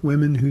with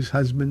women whose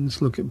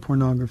husbands look at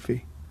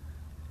pornography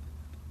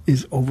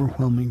is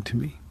overwhelming to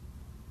me.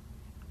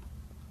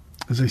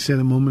 As I said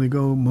a moment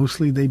ago,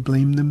 mostly they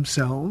blame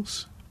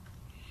themselves.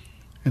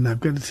 And I've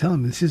got to tell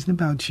them, this isn't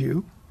about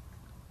you.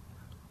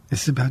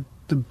 This is about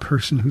the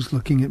person who's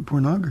looking at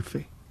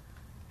pornography.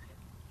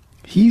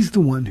 He's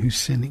the one who's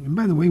sinning. And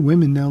by the way,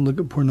 women now look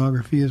at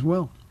pornography as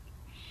well.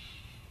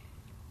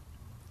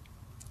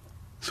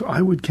 So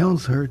I would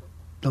counsel her,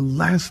 the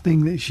last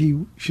thing that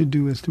she should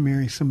do is to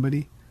marry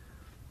somebody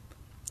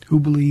who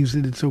believes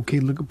that it's okay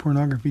to look at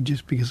pornography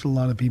just because a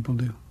lot of people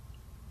do.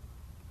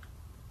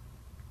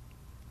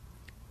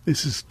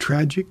 This is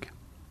tragic.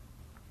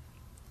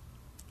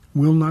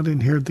 Will not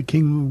inherit the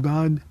kingdom of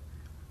God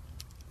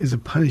is a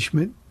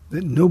punishment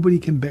that nobody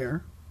can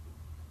bear.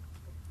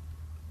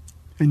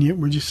 And yet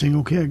we're just saying,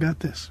 okay, I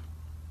got this.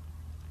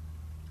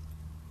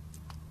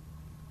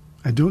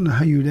 I don't know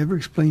how you would ever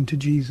explain to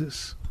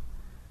Jesus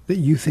that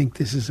you think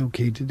this is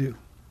okay to do.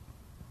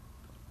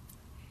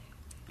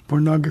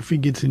 Pornography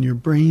gets in your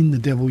brain. The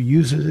devil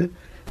uses it.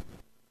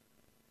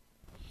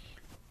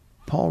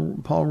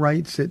 Paul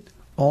writes that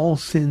all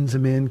sins a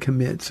man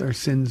commits are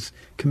sins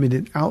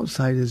committed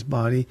outside his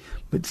body,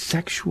 but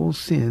sexual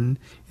sin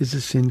is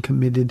a sin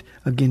committed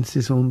against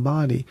his own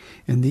body.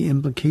 And the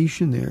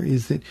implication there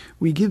is that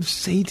we give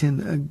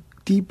Satan a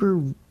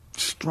deeper,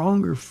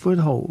 stronger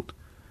foothold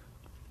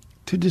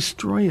to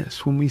destroy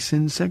us when we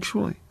sin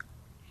sexually.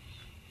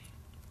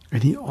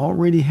 And he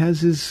already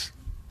has his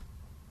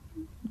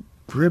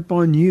grip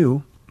on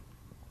you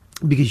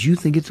because you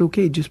think it's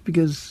okay, just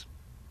because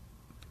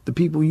the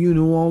people you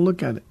know all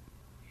look at it.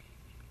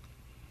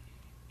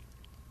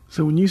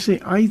 So when you say,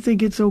 I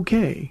think it's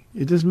okay,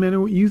 it doesn't matter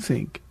what you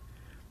think.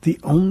 The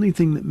only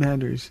thing that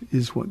matters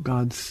is what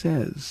God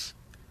says.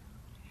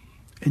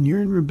 And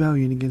you're in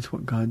rebellion against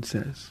what God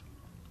says.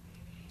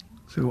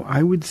 So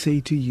I would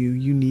say to you,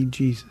 you need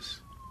Jesus.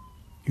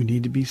 You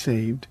need to be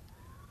saved.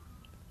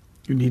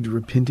 You need to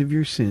repent of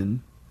your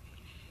sin.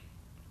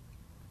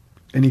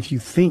 And if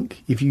you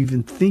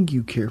even think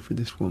you care for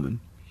this woman,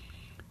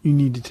 you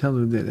need to tell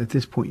her that at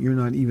this point you're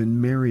not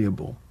even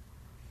marryable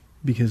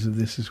because of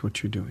this is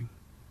what you're doing.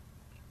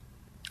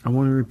 I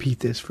want to repeat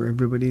this for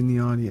everybody in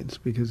the audience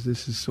because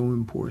this is so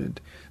important.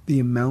 The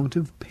amount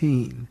of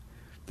pain,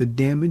 the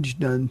damage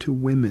done to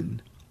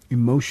women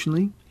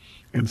emotionally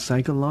and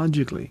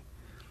psychologically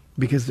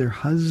because their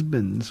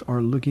husbands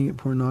are looking at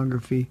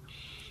pornography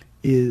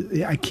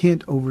is, I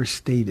can't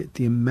overstate it.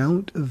 The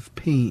amount of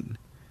pain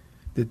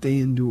that they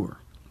endure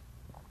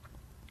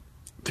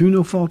through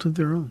no fault of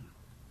their own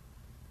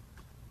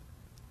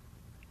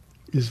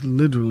is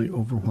literally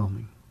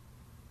overwhelming.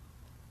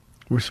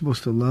 We're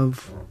supposed to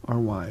love our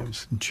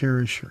wives and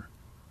cherish her.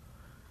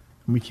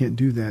 And we can't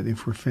do that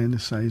if we're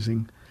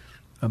fantasizing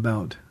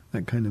about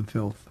that kind of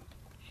filth.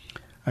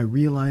 I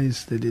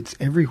realize that it's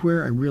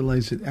everywhere. I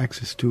realize that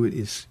access to it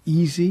is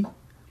easy.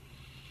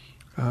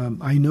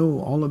 I know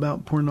all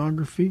about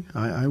pornography.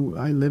 I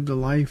lived a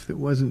life that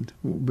wasn't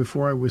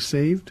before I was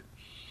saved.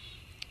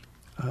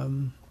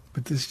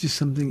 But this is just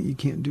something that you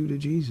can't do to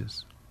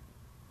Jesus.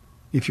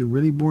 If you're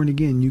really born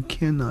again, you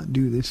cannot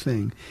do this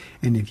thing.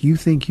 And if you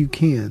think you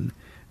can,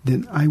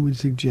 then I would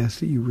suggest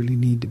that you really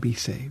need to be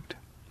saved.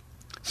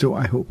 So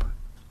I hope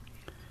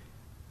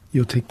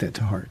you'll take that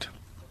to heart.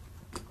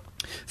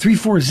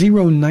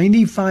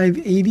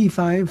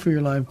 340-9585 for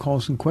your live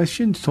calls and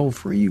questions. Toll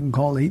free. You can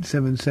call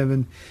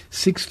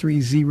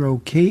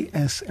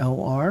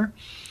 877-630-KSLR.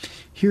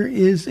 Here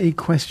is a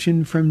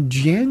question from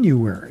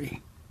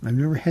January. I've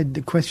never had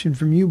a question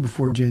from you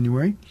before,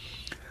 January.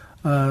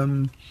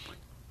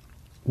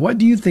 What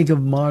do you think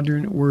of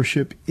modern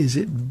worship? Is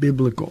it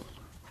biblical?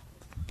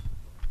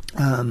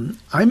 I'm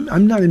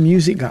not a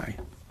music guy.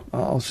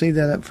 I'll say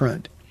that up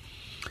front.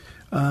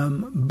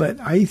 But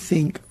I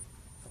think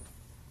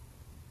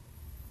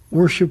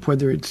worship,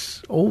 whether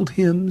it's old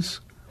hymns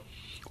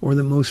or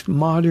the most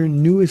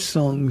modern, newest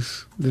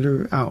songs that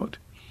are out,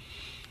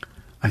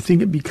 I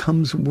think it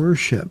becomes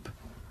worship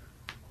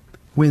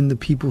when the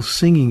people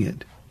singing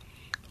it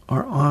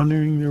are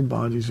honoring their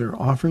bodies, or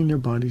offering their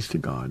bodies to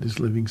God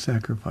as living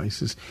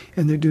sacrifices,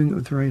 and they're doing it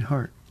with the right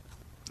heart.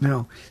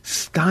 Now,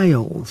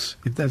 styles,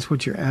 if that's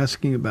what you're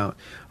asking about,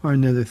 are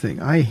another thing.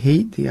 I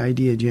hate the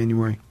idea,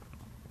 January,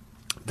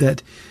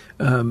 that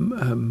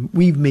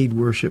we've made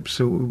worship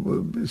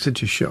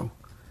such a show.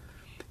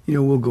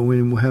 we'll go in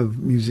and we'll have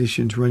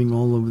musicians running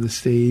all over the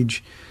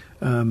stage.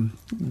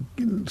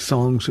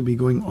 Songs will be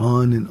going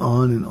on and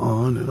on and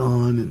on and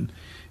on,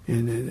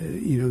 and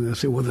they'll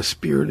say, well, the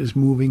Spirit is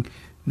moving.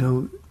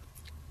 No,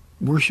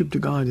 worship to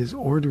God is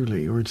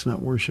orderly, or it's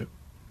not worship.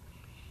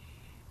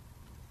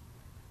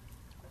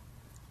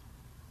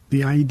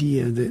 The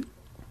idea that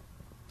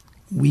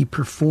we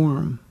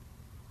perform,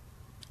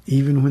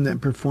 even when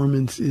that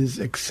performance is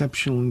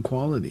exceptional in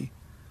quality,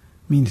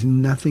 means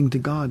nothing to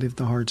God if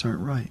the hearts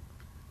aren't right.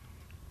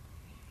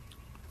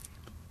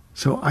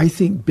 So I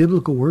think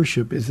biblical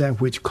worship is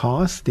that which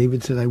costs.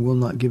 David said, I will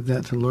not give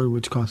that to the Lord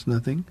which costs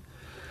nothing.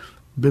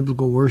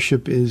 Biblical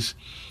worship doesn't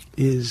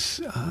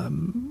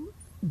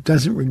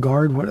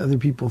regard what other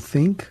people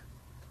think.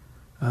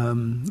 I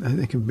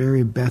think of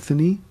Mary of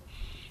Bethany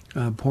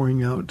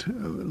pouring out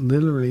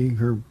literally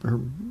her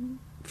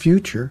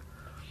future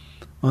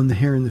on the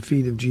hair and the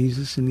feet of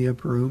Jesus in the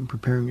upper room,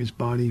 preparing his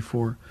body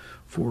for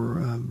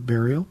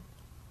burial.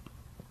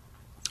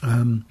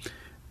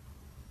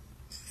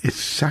 It's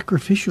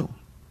sacrificial.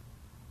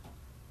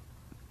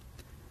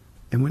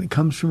 And when it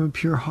comes from a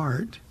pure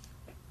heart,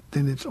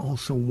 then it's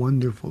also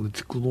wonderful.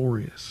 It's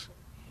glorious.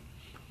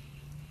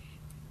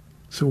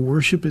 So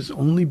worship is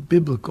only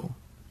biblical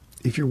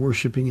if you're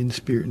worshiping in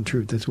spirit and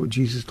truth. That's what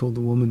Jesus told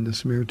the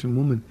Samaritan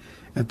woman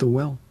at the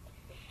well.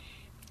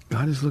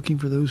 God is looking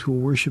for those who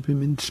will worship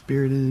him in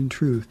spirit and in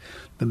truth.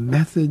 The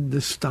method, the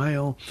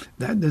style,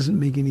 that doesn't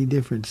make any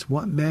difference.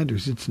 What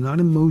matters? It's not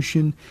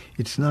emotion.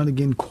 It's not,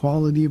 again,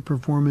 quality of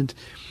performance.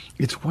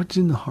 It's what's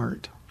in the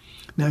heart.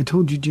 Now, I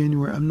told you,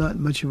 January, I'm not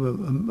much of a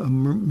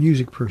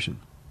music person.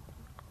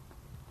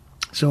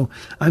 So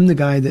I'm the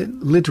guy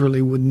that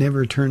literally would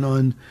never turn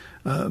on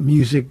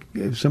music.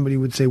 If somebody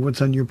would say,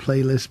 what's on your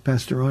playlist,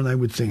 Pastor Ron? I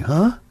would say,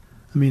 huh?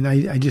 I mean,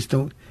 I just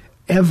don't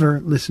ever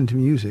listen to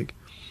music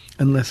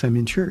unless I'm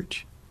in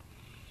church.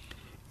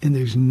 And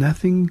there's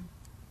nothing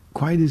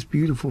quite as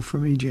beautiful for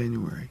me,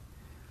 January,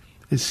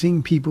 as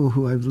seeing people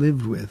who I've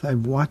lived with.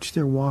 I've watched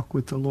their walk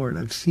with the Lord.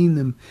 I've seen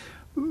them,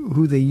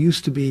 who they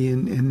used to be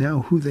and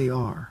now who they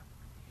are.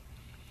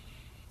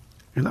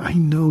 And I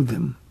know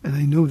them, and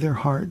I know their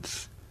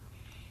hearts.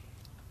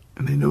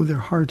 And I know their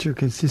hearts are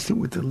consistent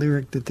with the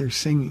lyric that they're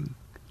singing.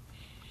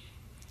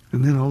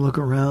 And then I'll look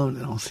around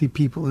and I'll see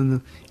people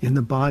in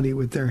the body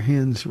with their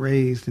hands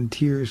raised and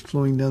tears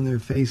flowing down their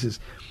faces.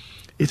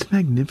 It's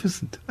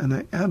magnificent, and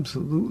I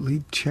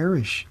absolutely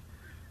cherish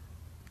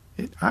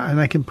it.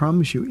 And I can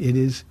promise you, it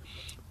is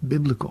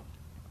biblical.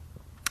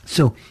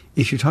 So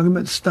if you're talking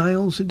about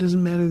styles, it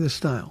doesn't matter the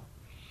style.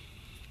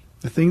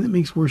 The thing that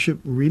makes worship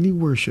really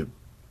worship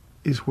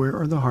is where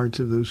are the hearts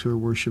of those who are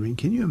worshiping.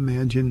 Can you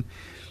imagine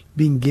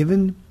being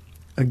given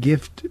a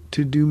gift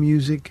to do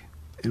music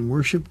and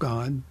worship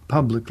God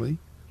publicly?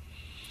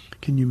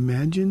 Can you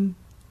imagine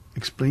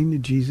explaining to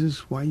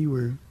Jesus why you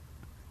were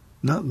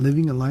not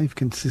living a life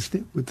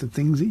consistent with the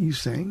things that you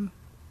sang?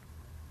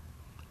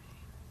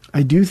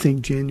 I do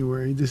think,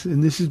 January, this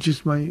is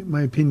just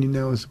my opinion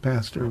now as a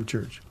pastor of a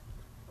church,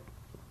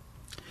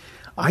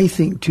 I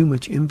think too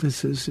much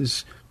emphasis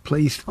is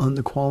placed on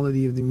the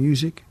quality of the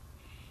music.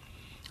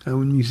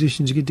 When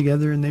musicians get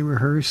together and they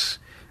rehearse,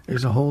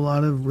 there's a whole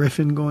lot of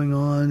riffing going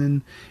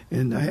on,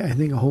 and I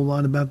think a whole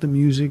lot about the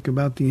music,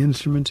 about the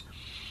instruments.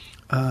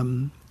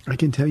 I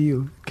can tell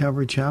you,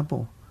 Calvary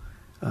Chapel,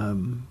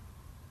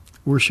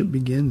 worship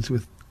begins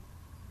with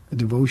a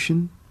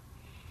devotion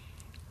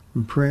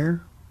and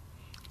prayer,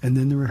 and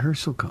then the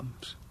rehearsal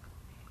comes.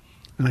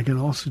 And I can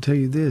also tell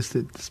you this,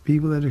 that the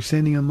people that are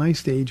standing on my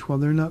stage, while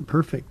they're not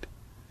perfect,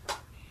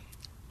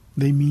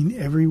 they mean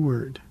every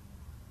word,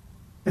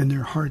 and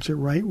their hearts are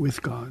right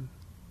with God.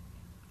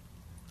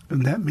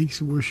 And that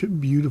makes worship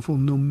beautiful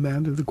no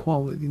matter the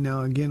quality.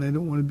 Now, again, I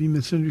don't want to be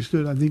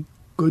misunderstood. I think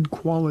good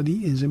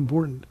quality is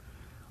important.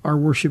 Our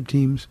worship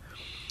teams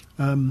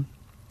are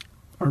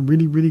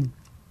really, really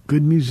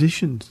good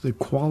musicians. The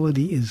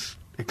quality is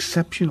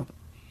exceptional.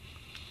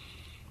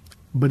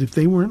 But if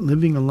they weren't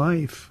living a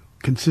life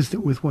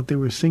consistent with what they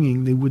were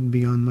singing, they wouldn't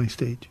be on my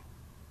stage.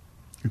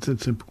 It's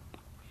that simple.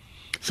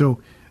 So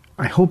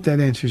I hope that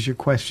answers your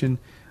question.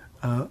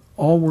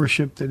 All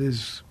worship that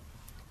is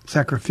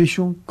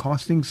sacrificial,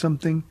 costing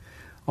something,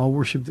 all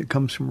worship that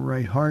comes from a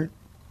right heart,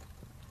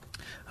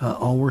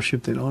 all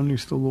worship that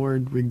honors the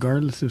Lord,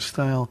 regardless of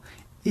style,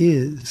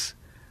 is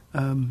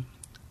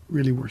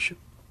really worship.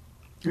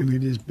 And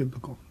it is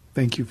biblical.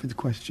 Thank you for the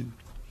question.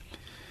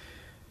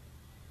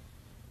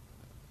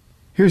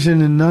 Here's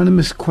an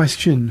anonymous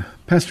question.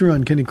 Pastor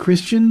Ron, can a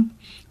Christian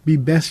be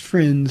best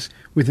friends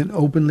with an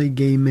openly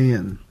gay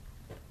man?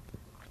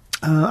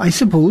 I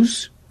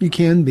suppose you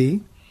can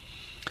be.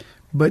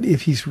 But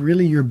if he's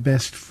really your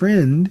best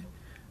friend,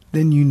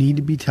 then you need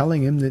to be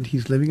telling him that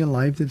he's living a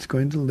life that's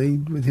going to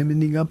lead with him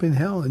ending up in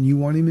hell, and you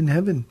want him in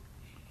heaven.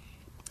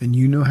 And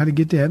you know how to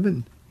get to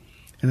heaven.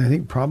 And I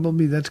think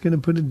probably that's going to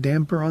put a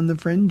damper on the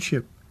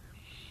friendship.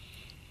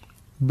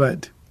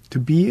 But to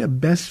be a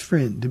best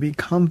friend, to be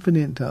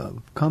confident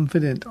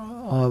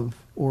of,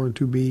 or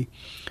to be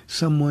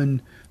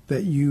someone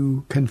that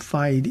you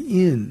confide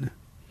in,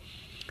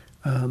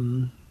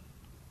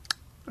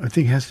 I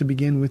think has to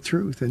begin with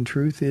truth, and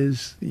truth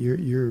is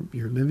you're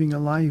living a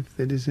life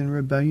that is in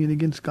rebellion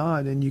against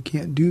God, and you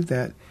can't do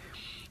that.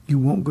 You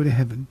won't go to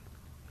heaven,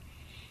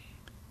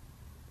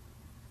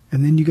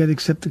 and then you got to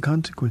accept the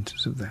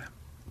consequences of that.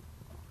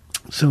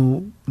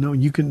 So no,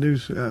 you can.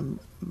 There's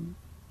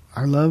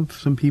I love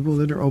some people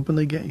that are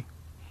openly gay,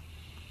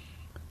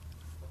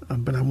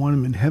 but I want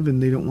them in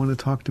heaven. They don't want to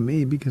talk to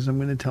me because I'm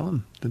going to tell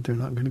them that they're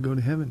not going to go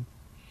to heaven.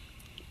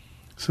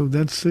 So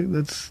that's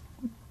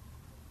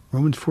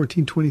Romans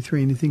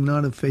 14:23. Anything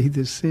not of faith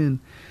is sin.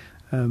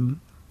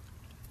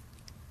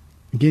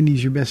 Again,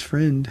 he's your best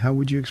friend. How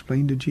would you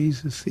explain to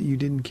Jesus that you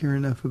didn't care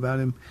enough about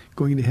him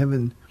going to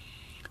heaven,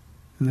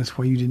 and that's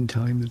why you didn't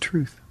tell him the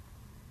truth?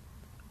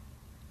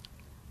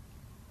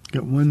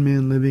 Got one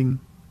man living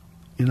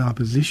in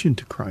opposition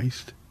to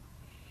Christ,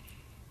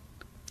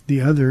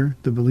 the other,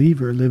 the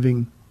believer,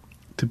 living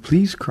to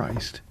please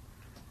Christ.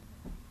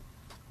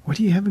 What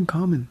do you have in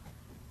common?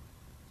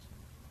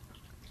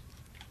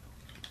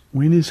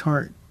 Win his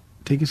heart.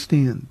 Take a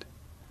stand.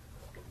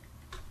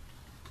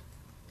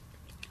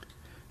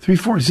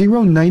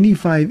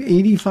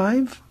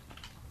 340-9585.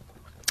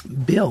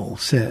 Bill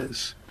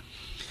says,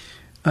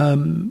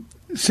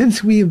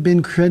 since we have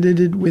been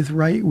credited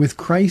with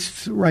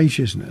Christ's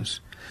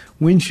righteousness,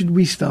 when should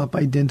we stop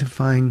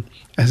identifying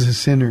as a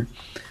sinner?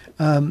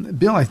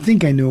 Bill, I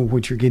think I know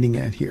what you're getting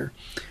at here.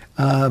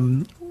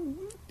 The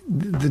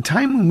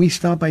time when we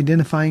stop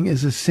identifying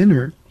as a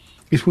sinner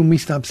is when we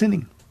stop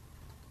sinning.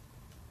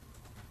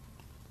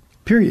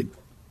 Period.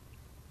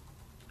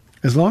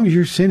 As long as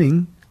you're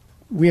sinning,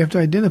 we have to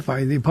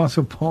identify. The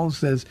Apostle Paul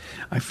says,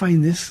 I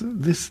find this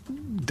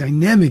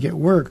dynamic at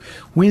work.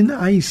 When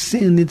I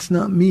sin, it's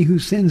not me who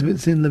sins,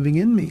 but sin living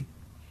in me.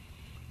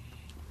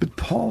 But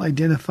Paul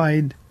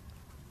identified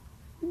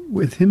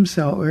with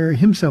himself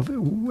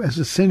as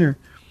a sinner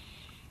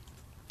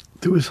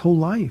through his whole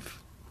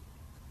life.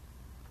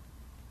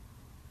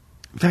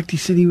 In fact, he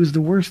said he was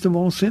the worst of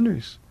all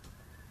sinners.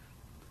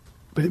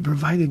 But it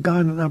provided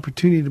God an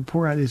opportunity to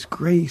pour out his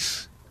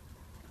grace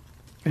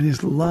and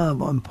his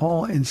love on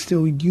Paul and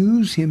still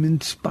use him in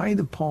spite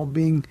of Paul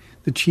being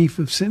the chief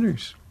of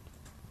sinners.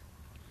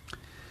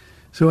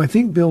 So I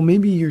think, Bill,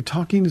 maybe you're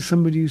talking to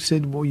somebody who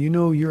said, well,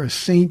 you're a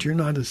saint, you're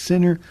not a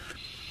sinner.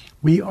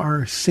 We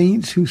are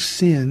saints who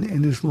sin,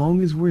 and as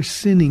long as we're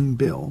sinning,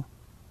 Bill,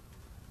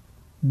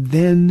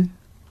 then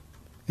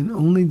and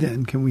only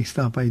then can we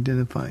stop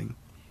identifying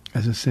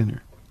as a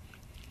sinner.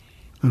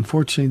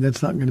 Unfortunately,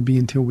 that's not going to be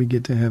until we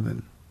get to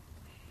heaven.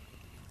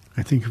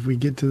 I think if we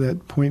get to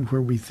that point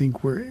where we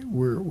think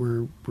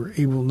we're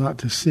able not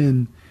to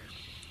sin,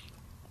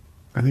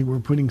 I think we're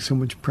putting so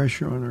much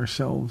pressure on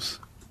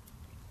ourselves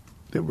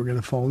that we're going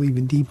to fall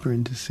even deeper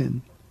into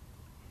sin.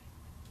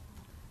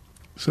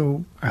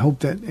 So I hope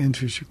that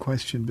answers your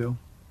question, Bill.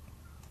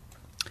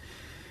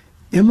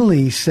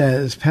 Emily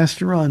says,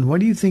 Pastor Ron,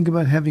 what do you think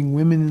about having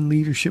women in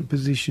leadership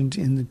positions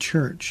in the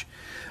church?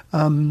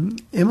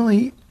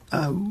 Emily,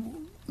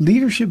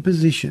 leadership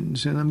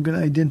positions, and I'm going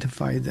to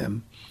identify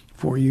them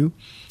for you.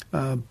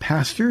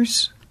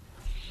 Pastors,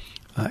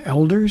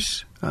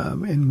 elders,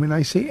 and when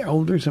I say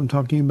elders, I'm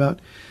talking about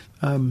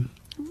in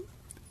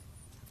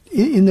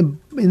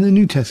the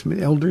New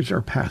Testament, elders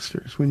are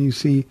pastors. When you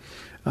see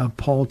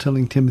Paul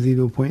telling Timothy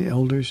to appoint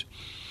elders,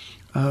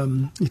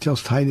 he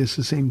tells Titus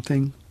the same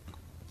thing.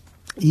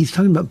 He's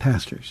talking about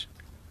pastors.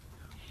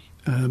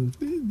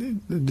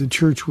 The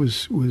church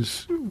was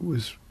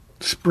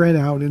spread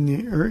out in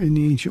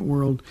the ancient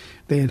world.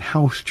 They had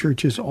house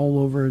churches all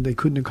over. They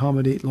couldn't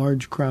accommodate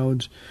large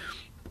crowds,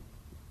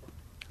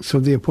 so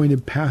they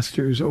appointed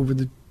pastors over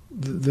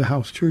the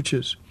house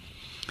churches.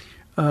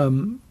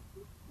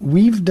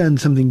 We've done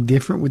something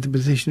different with the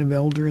position of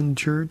elder in the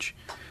church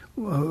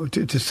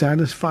to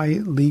satisfy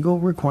legal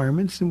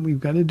requirements, and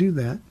we've got to do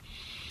that.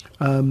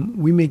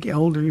 We make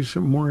elders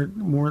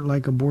more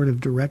like a board of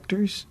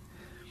directors.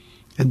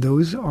 And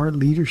those are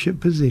leadership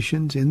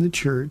positions in the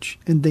church,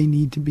 and they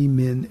need to be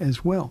men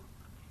as well.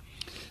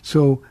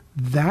 So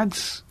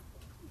that's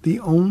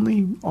the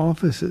only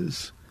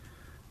offices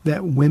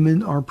that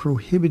women are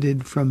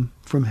prohibited from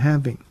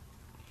having.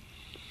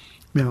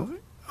 Now,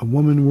 a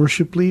woman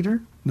worship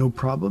leader, no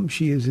problem.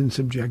 She is in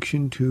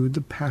subjection to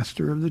the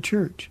pastor of the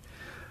church.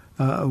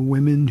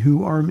 Women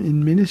who are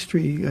in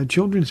ministry,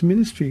 children's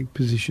ministry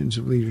positions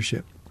of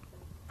leadership,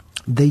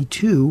 they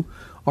too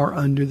are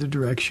under the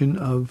direction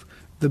of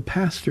the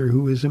pastor,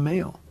 who is a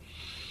male.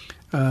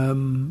 I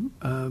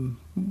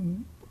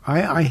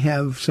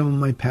have some of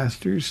my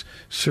pastors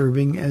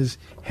serving as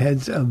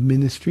heads of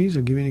ministries.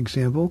 I'll give you an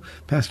example.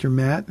 Pastor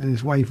Matt and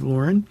his wife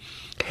Lauren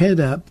head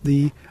up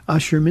the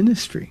usher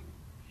ministry,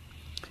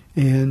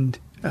 and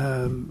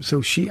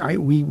so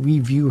we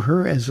view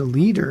her as a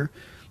leader,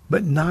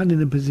 but not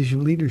in a position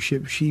of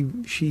leadership.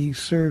 She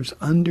serves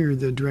under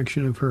the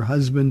direction of her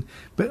husband,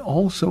 but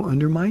also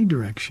under my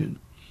direction.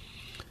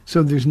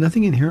 So there's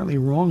nothing inherently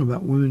wrong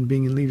about women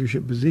being in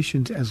leadership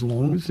positions as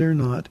long as they're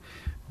not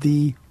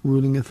the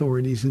ruling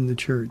authorities in the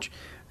church.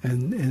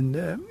 And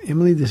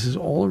Emily, this is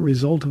all a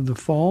result of the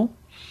fall.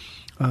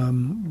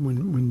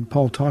 When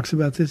Paul talks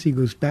about this, he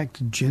goes back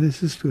to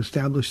Genesis to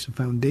establish the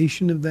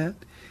foundation of that.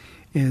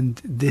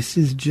 And this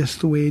is just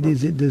the way it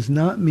is. It does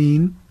not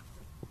mean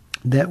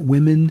that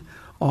women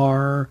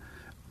are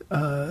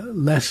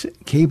less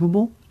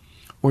capable,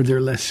 or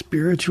they're less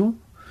spiritual,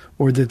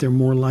 or that they're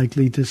more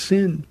likely to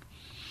sin.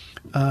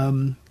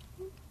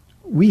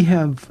 We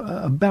have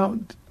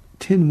about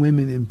 10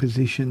 women in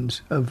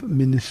positions of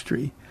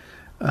ministry,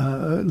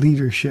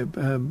 leadership,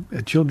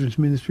 children's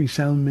ministry,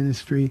 sound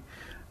ministry,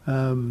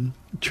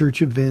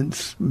 church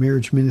events,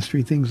 marriage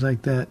ministry, things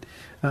like that.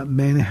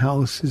 Manna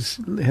House is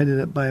headed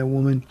up by a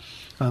woman.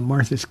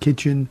 Martha's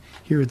Kitchen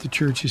here at the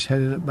church is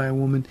headed up by a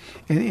woman.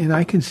 And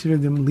I consider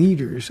them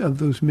leaders of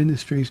those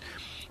ministries.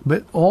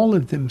 But all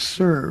of them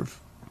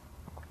serve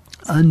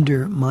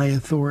under my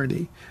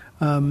authority.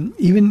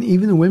 Even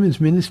the women's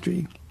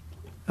ministry.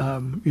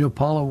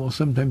 Paula will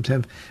sometimes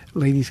have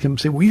ladies come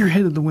say, well, you're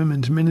head of the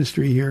women's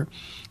ministry here.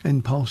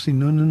 And Paul will say,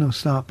 no,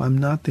 stop. I'm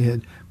not the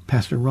head.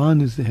 Pastor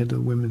Ron is the head of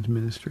the women's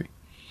ministry.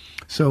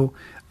 So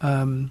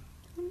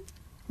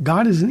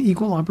God is an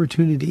equal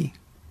opportunity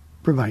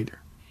provider,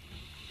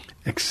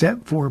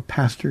 except for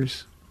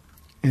pastors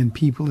and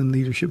people in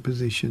leadership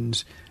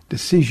positions,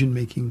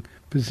 decision-making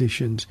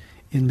positions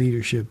in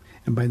leadership.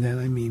 And by that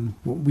I mean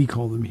what we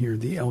call them here,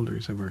 the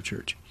elders of our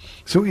church.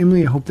 So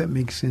Emily, I hope that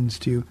makes sense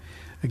to you.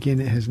 Again,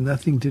 it has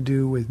nothing to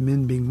do with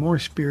men being more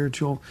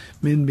spiritual,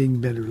 men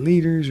being better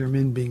leaders, or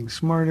men being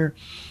smarter.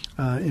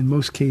 In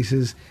most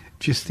cases,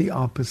 just the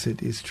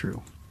opposite is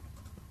true.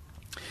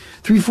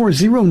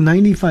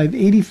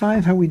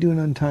 340-9585. How are we doing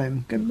on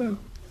time? Got about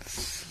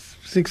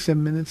 6-7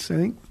 minutes, I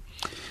think.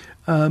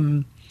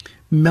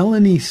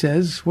 Melanie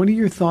says, what are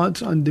your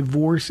thoughts on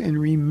divorce and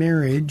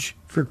remarriage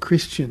for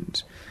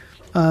Christians?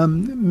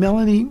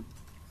 Melanie,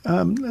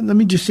 let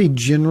me just say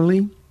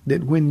generally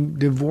that when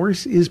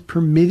divorce is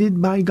permitted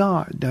by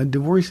God,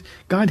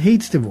 God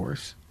hates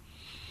divorce.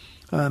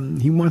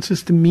 He wants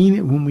us to mean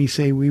it when we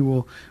say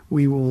we'll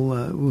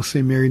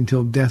stay married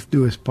until death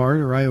do us part,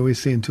 or I always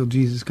say until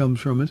Jesus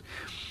comes from us.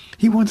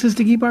 He wants us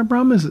to keep our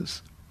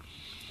promises.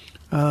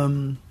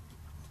 But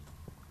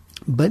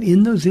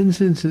in those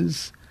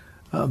instances,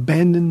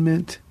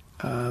 abandonment,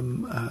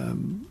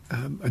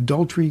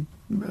 adultery,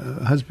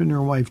 husband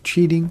or wife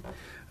cheating,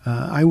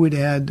 I would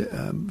add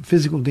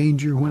physical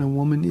danger when a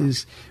woman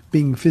is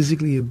being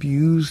physically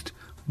abused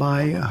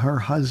by her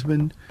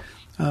husband.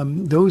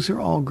 Those are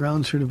all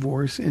grounds for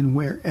divorce, and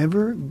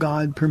wherever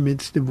God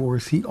permits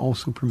divorce, he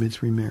also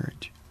permits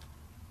remarriage.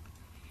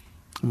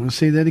 I want to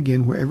say that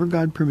again. Wherever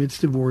God permits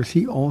divorce,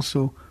 he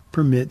also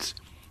permits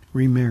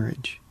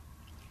remarriage.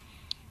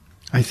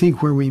 I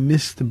think where we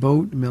miss the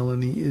boat,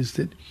 Melanie, is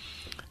that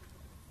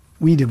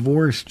we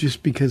divorce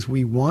just because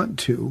we want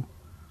to.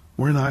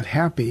 We're not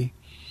happy.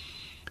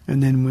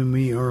 And then when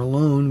we are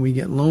alone, we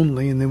get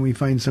lonely, and then we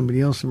find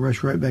somebody else and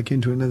rush right back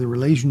into another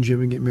relationship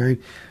and get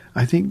married.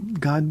 I think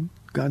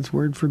God's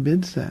word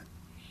forbids that.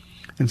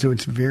 And so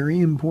it's very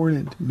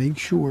important. Make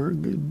sure,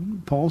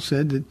 Paul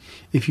said that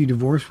if you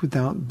divorce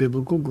without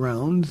biblical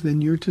grounds,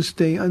 then you're to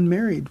stay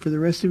unmarried for the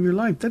rest of your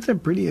life. That's a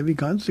pretty heavy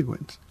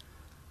consequence.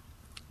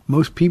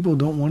 Most people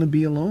don't want to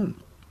be alone.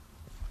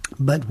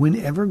 But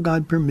whenever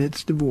God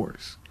permits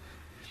divorce,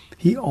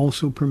 he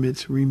also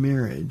permits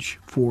remarriage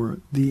for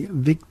the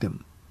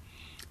victim.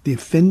 The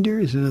offender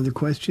is another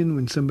question.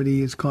 When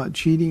somebody is caught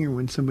cheating or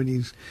when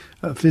somebody's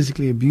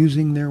physically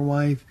abusing their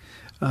wife,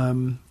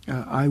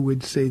 I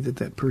would say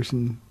that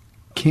person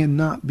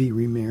cannot be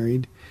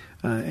remarried,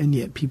 and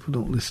yet people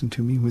don't listen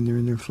to me when they're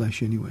in their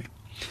flesh anyway.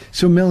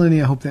 So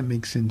Melanie, I hope that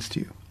makes sense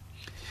to you.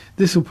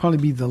 This will probably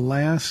be the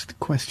last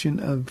question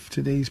of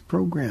today's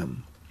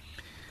program.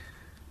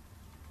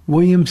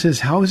 William says,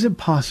 how is it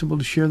possible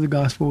to share the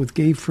gospel with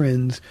gay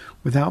friends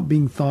without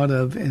being thought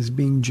of as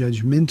being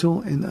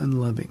judgmental and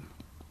unloving?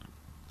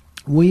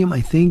 William, I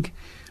think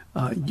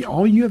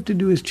all you have to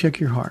do is check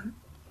your heart.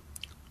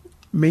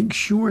 Make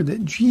sure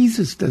that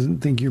Jesus doesn't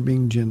think you're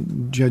being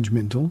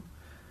judgmental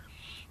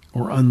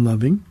or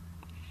unloving.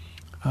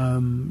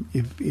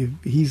 If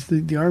he's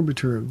the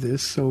arbiter of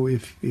this, so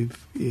if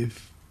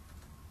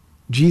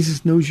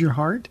Jesus knows your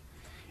heart,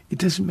 it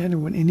doesn't matter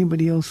what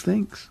anybody else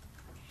thinks.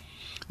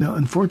 Now,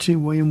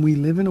 unfortunately, William, we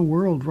live in a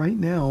world right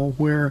now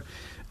where,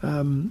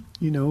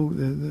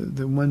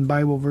 the one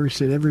Bible verse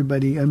that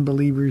everybody,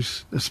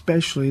 unbelievers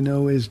especially,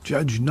 know is,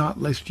 judge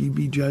not lest ye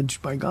be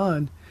judged by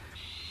God.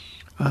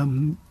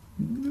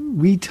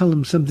 We tell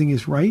them something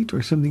is right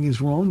or something is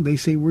wrong. They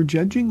say we're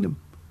judging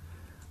them.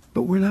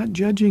 But we're not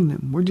judging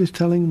them. We're just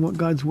telling them what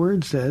God's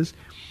word says.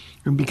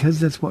 And because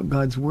that's what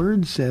God's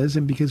word says,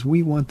 and because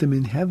we want them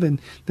in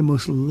heaven, the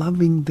most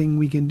loving thing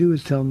we can do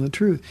is tell them the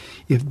truth.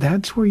 If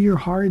that's where your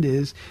heart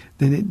is,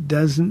 then it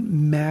doesn't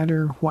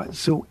matter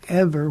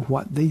whatsoever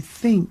what they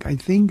think. I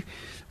think,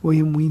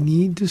 William, we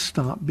need to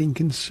stop being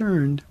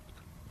concerned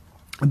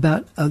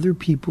about other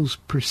people's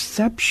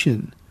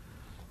perception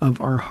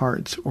of our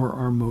hearts or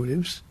our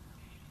motives.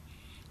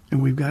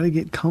 And we've got to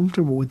get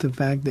comfortable with the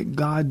fact that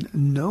God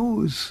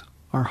knows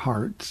our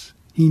hearts.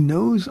 He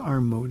knows our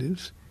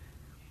motives.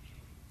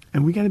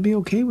 And we got to be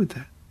okay with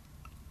that.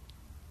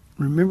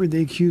 Remember,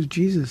 they accused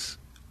Jesus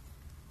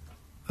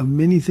of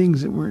many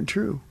things that weren't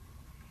true.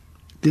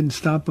 Didn't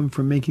stop them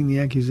from making the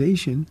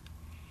accusation.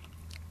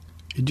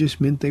 It just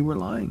meant they were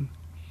lying.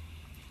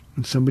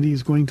 And somebody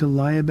is going to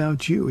lie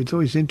about you. It's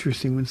always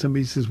interesting when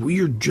somebody says, well,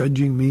 you're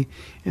judging me.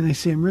 And I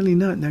say, I'm really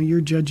not. Now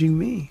you're judging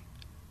me.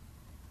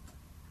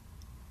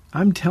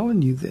 I'm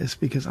telling you this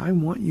because I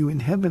want you in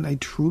heaven. I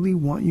truly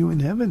want you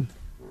in heaven.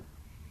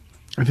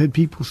 I've had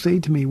people say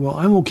to me, well,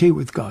 I'm okay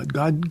with God.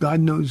 God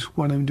knows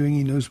what I'm doing.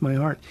 He knows my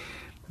heart.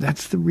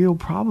 That's the real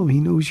problem. He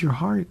knows your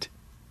heart.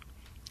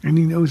 And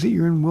he knows that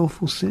you're in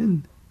willful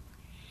sin.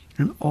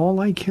 And all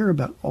I care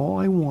about, all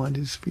I want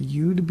is for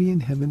you to be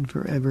in heaven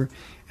forever.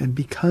 And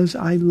because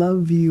I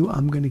love you,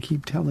 I'm going to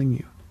keep telling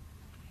you.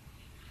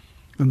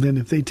 And then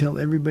if they tell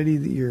everybody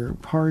that you're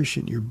harsh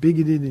and you're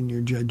bigoted and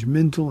you're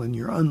judgmental and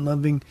you're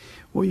unloving,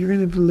 well, you're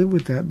going to have to live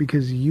with that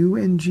because you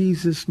and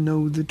Jesus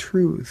know the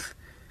truth.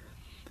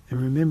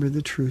 And remember,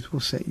 the truth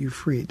will set you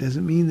free. It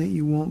doesn't mean that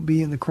you won't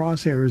be in the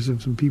crosshairs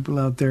of some people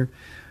out there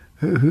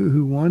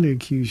who want to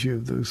accuse you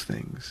of those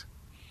things.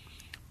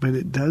 But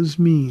it does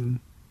mean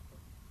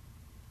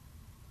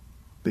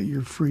that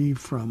you're free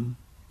from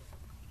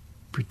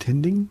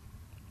pretending.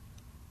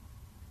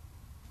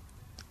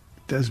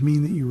 It does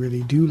mean that you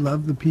really do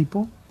love the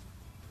people.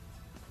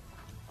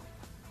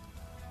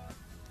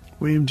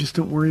 William, just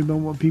don't worry about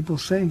what people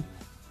say.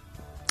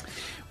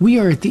 We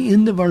are at the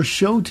end of our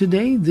show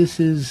today. This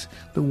is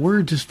The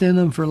Word to Stand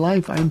On for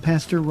Life. I'm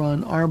Pastor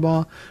Ron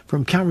Arbaugh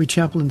from Calvary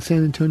Chapel in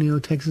San Antonio,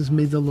 Texas.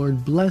 May the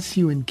Lord bless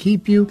you and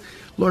keep you.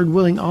 Lord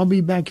willing, I'll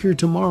be back here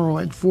tomorrow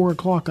at 4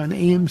 o'clock on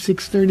AM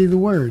 630 The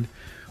Word.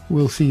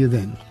 We'll see you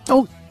then.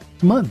 Oh,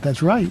 month,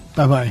 that's right.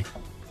 Bye-bye.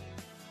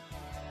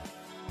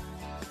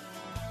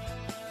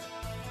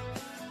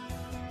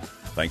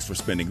 Thanks for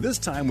spending this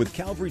time with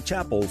Calvary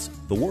Chapel's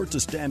The Word to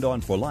Stand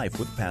On for Life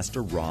with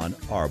Pastor Ron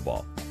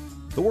Arbaugh.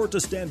 The Word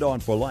to Stand On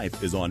for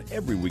Life is on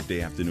every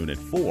weekday afternoon at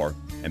 4,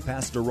 and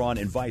Pastor Ron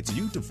invites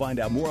you to find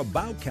out more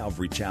about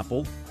Calvary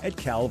Chapel at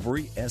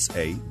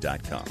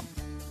calvarysa.com.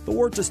 The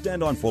Word to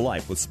Stand On for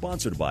Life was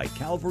sponsored by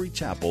Calvary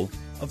Chapel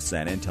of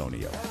San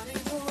Antonio.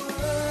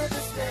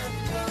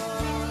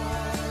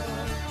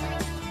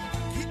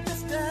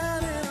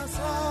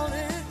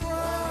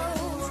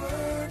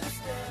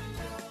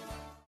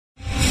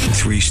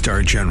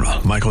 Three-star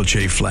General Michael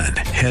J. Flynn,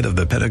 head of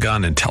the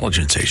Pentagon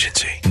Intelligence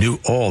Agency, knew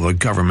all the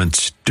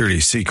government's dirty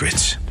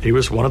secrets. He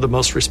was one of the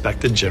most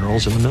respected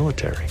generals in the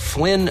military.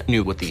 Flynn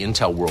knew what the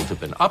intel world had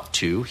been up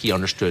to. He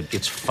understood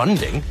its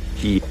funding.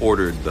 He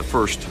ordered the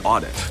first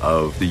audit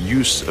of the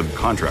use of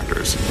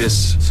contractors.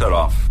 This set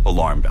off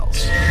alarm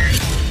bells.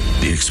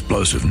 The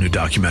explosive new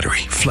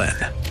documentary, Flynn,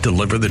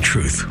 Deliver the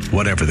Truth,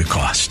 Whatever the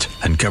Cost,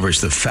 uncovers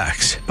the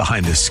facts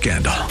behind this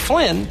scandal.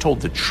 Flynn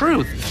told the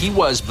truth. He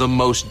was the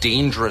most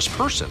dangerous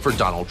person for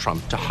Donald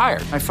Trump to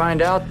hire. I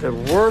find out the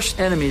worst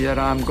enemy that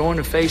I'm going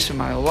to face in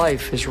my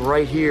life is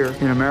right here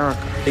in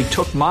America. They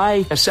took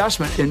my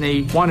assessment and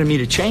they wanted me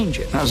to change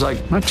it. And I was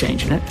like, I'm not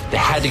changing it. They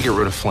had to get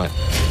rid of Flynn.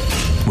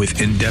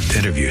 With in-depth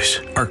interviews,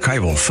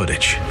 archival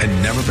footage,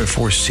 and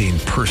never-before-seen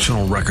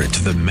personal records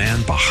of the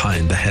man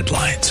behind the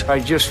headlines. I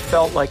just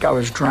felt like I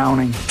was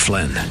drowning.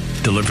 Flynn,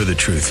 Deliver the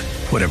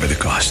Truth, Whatever the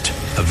Cost.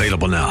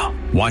 Available now.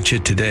 Watch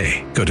it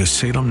today. Go to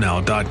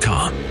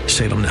salemnow.com.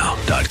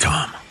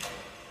 salemnow.com.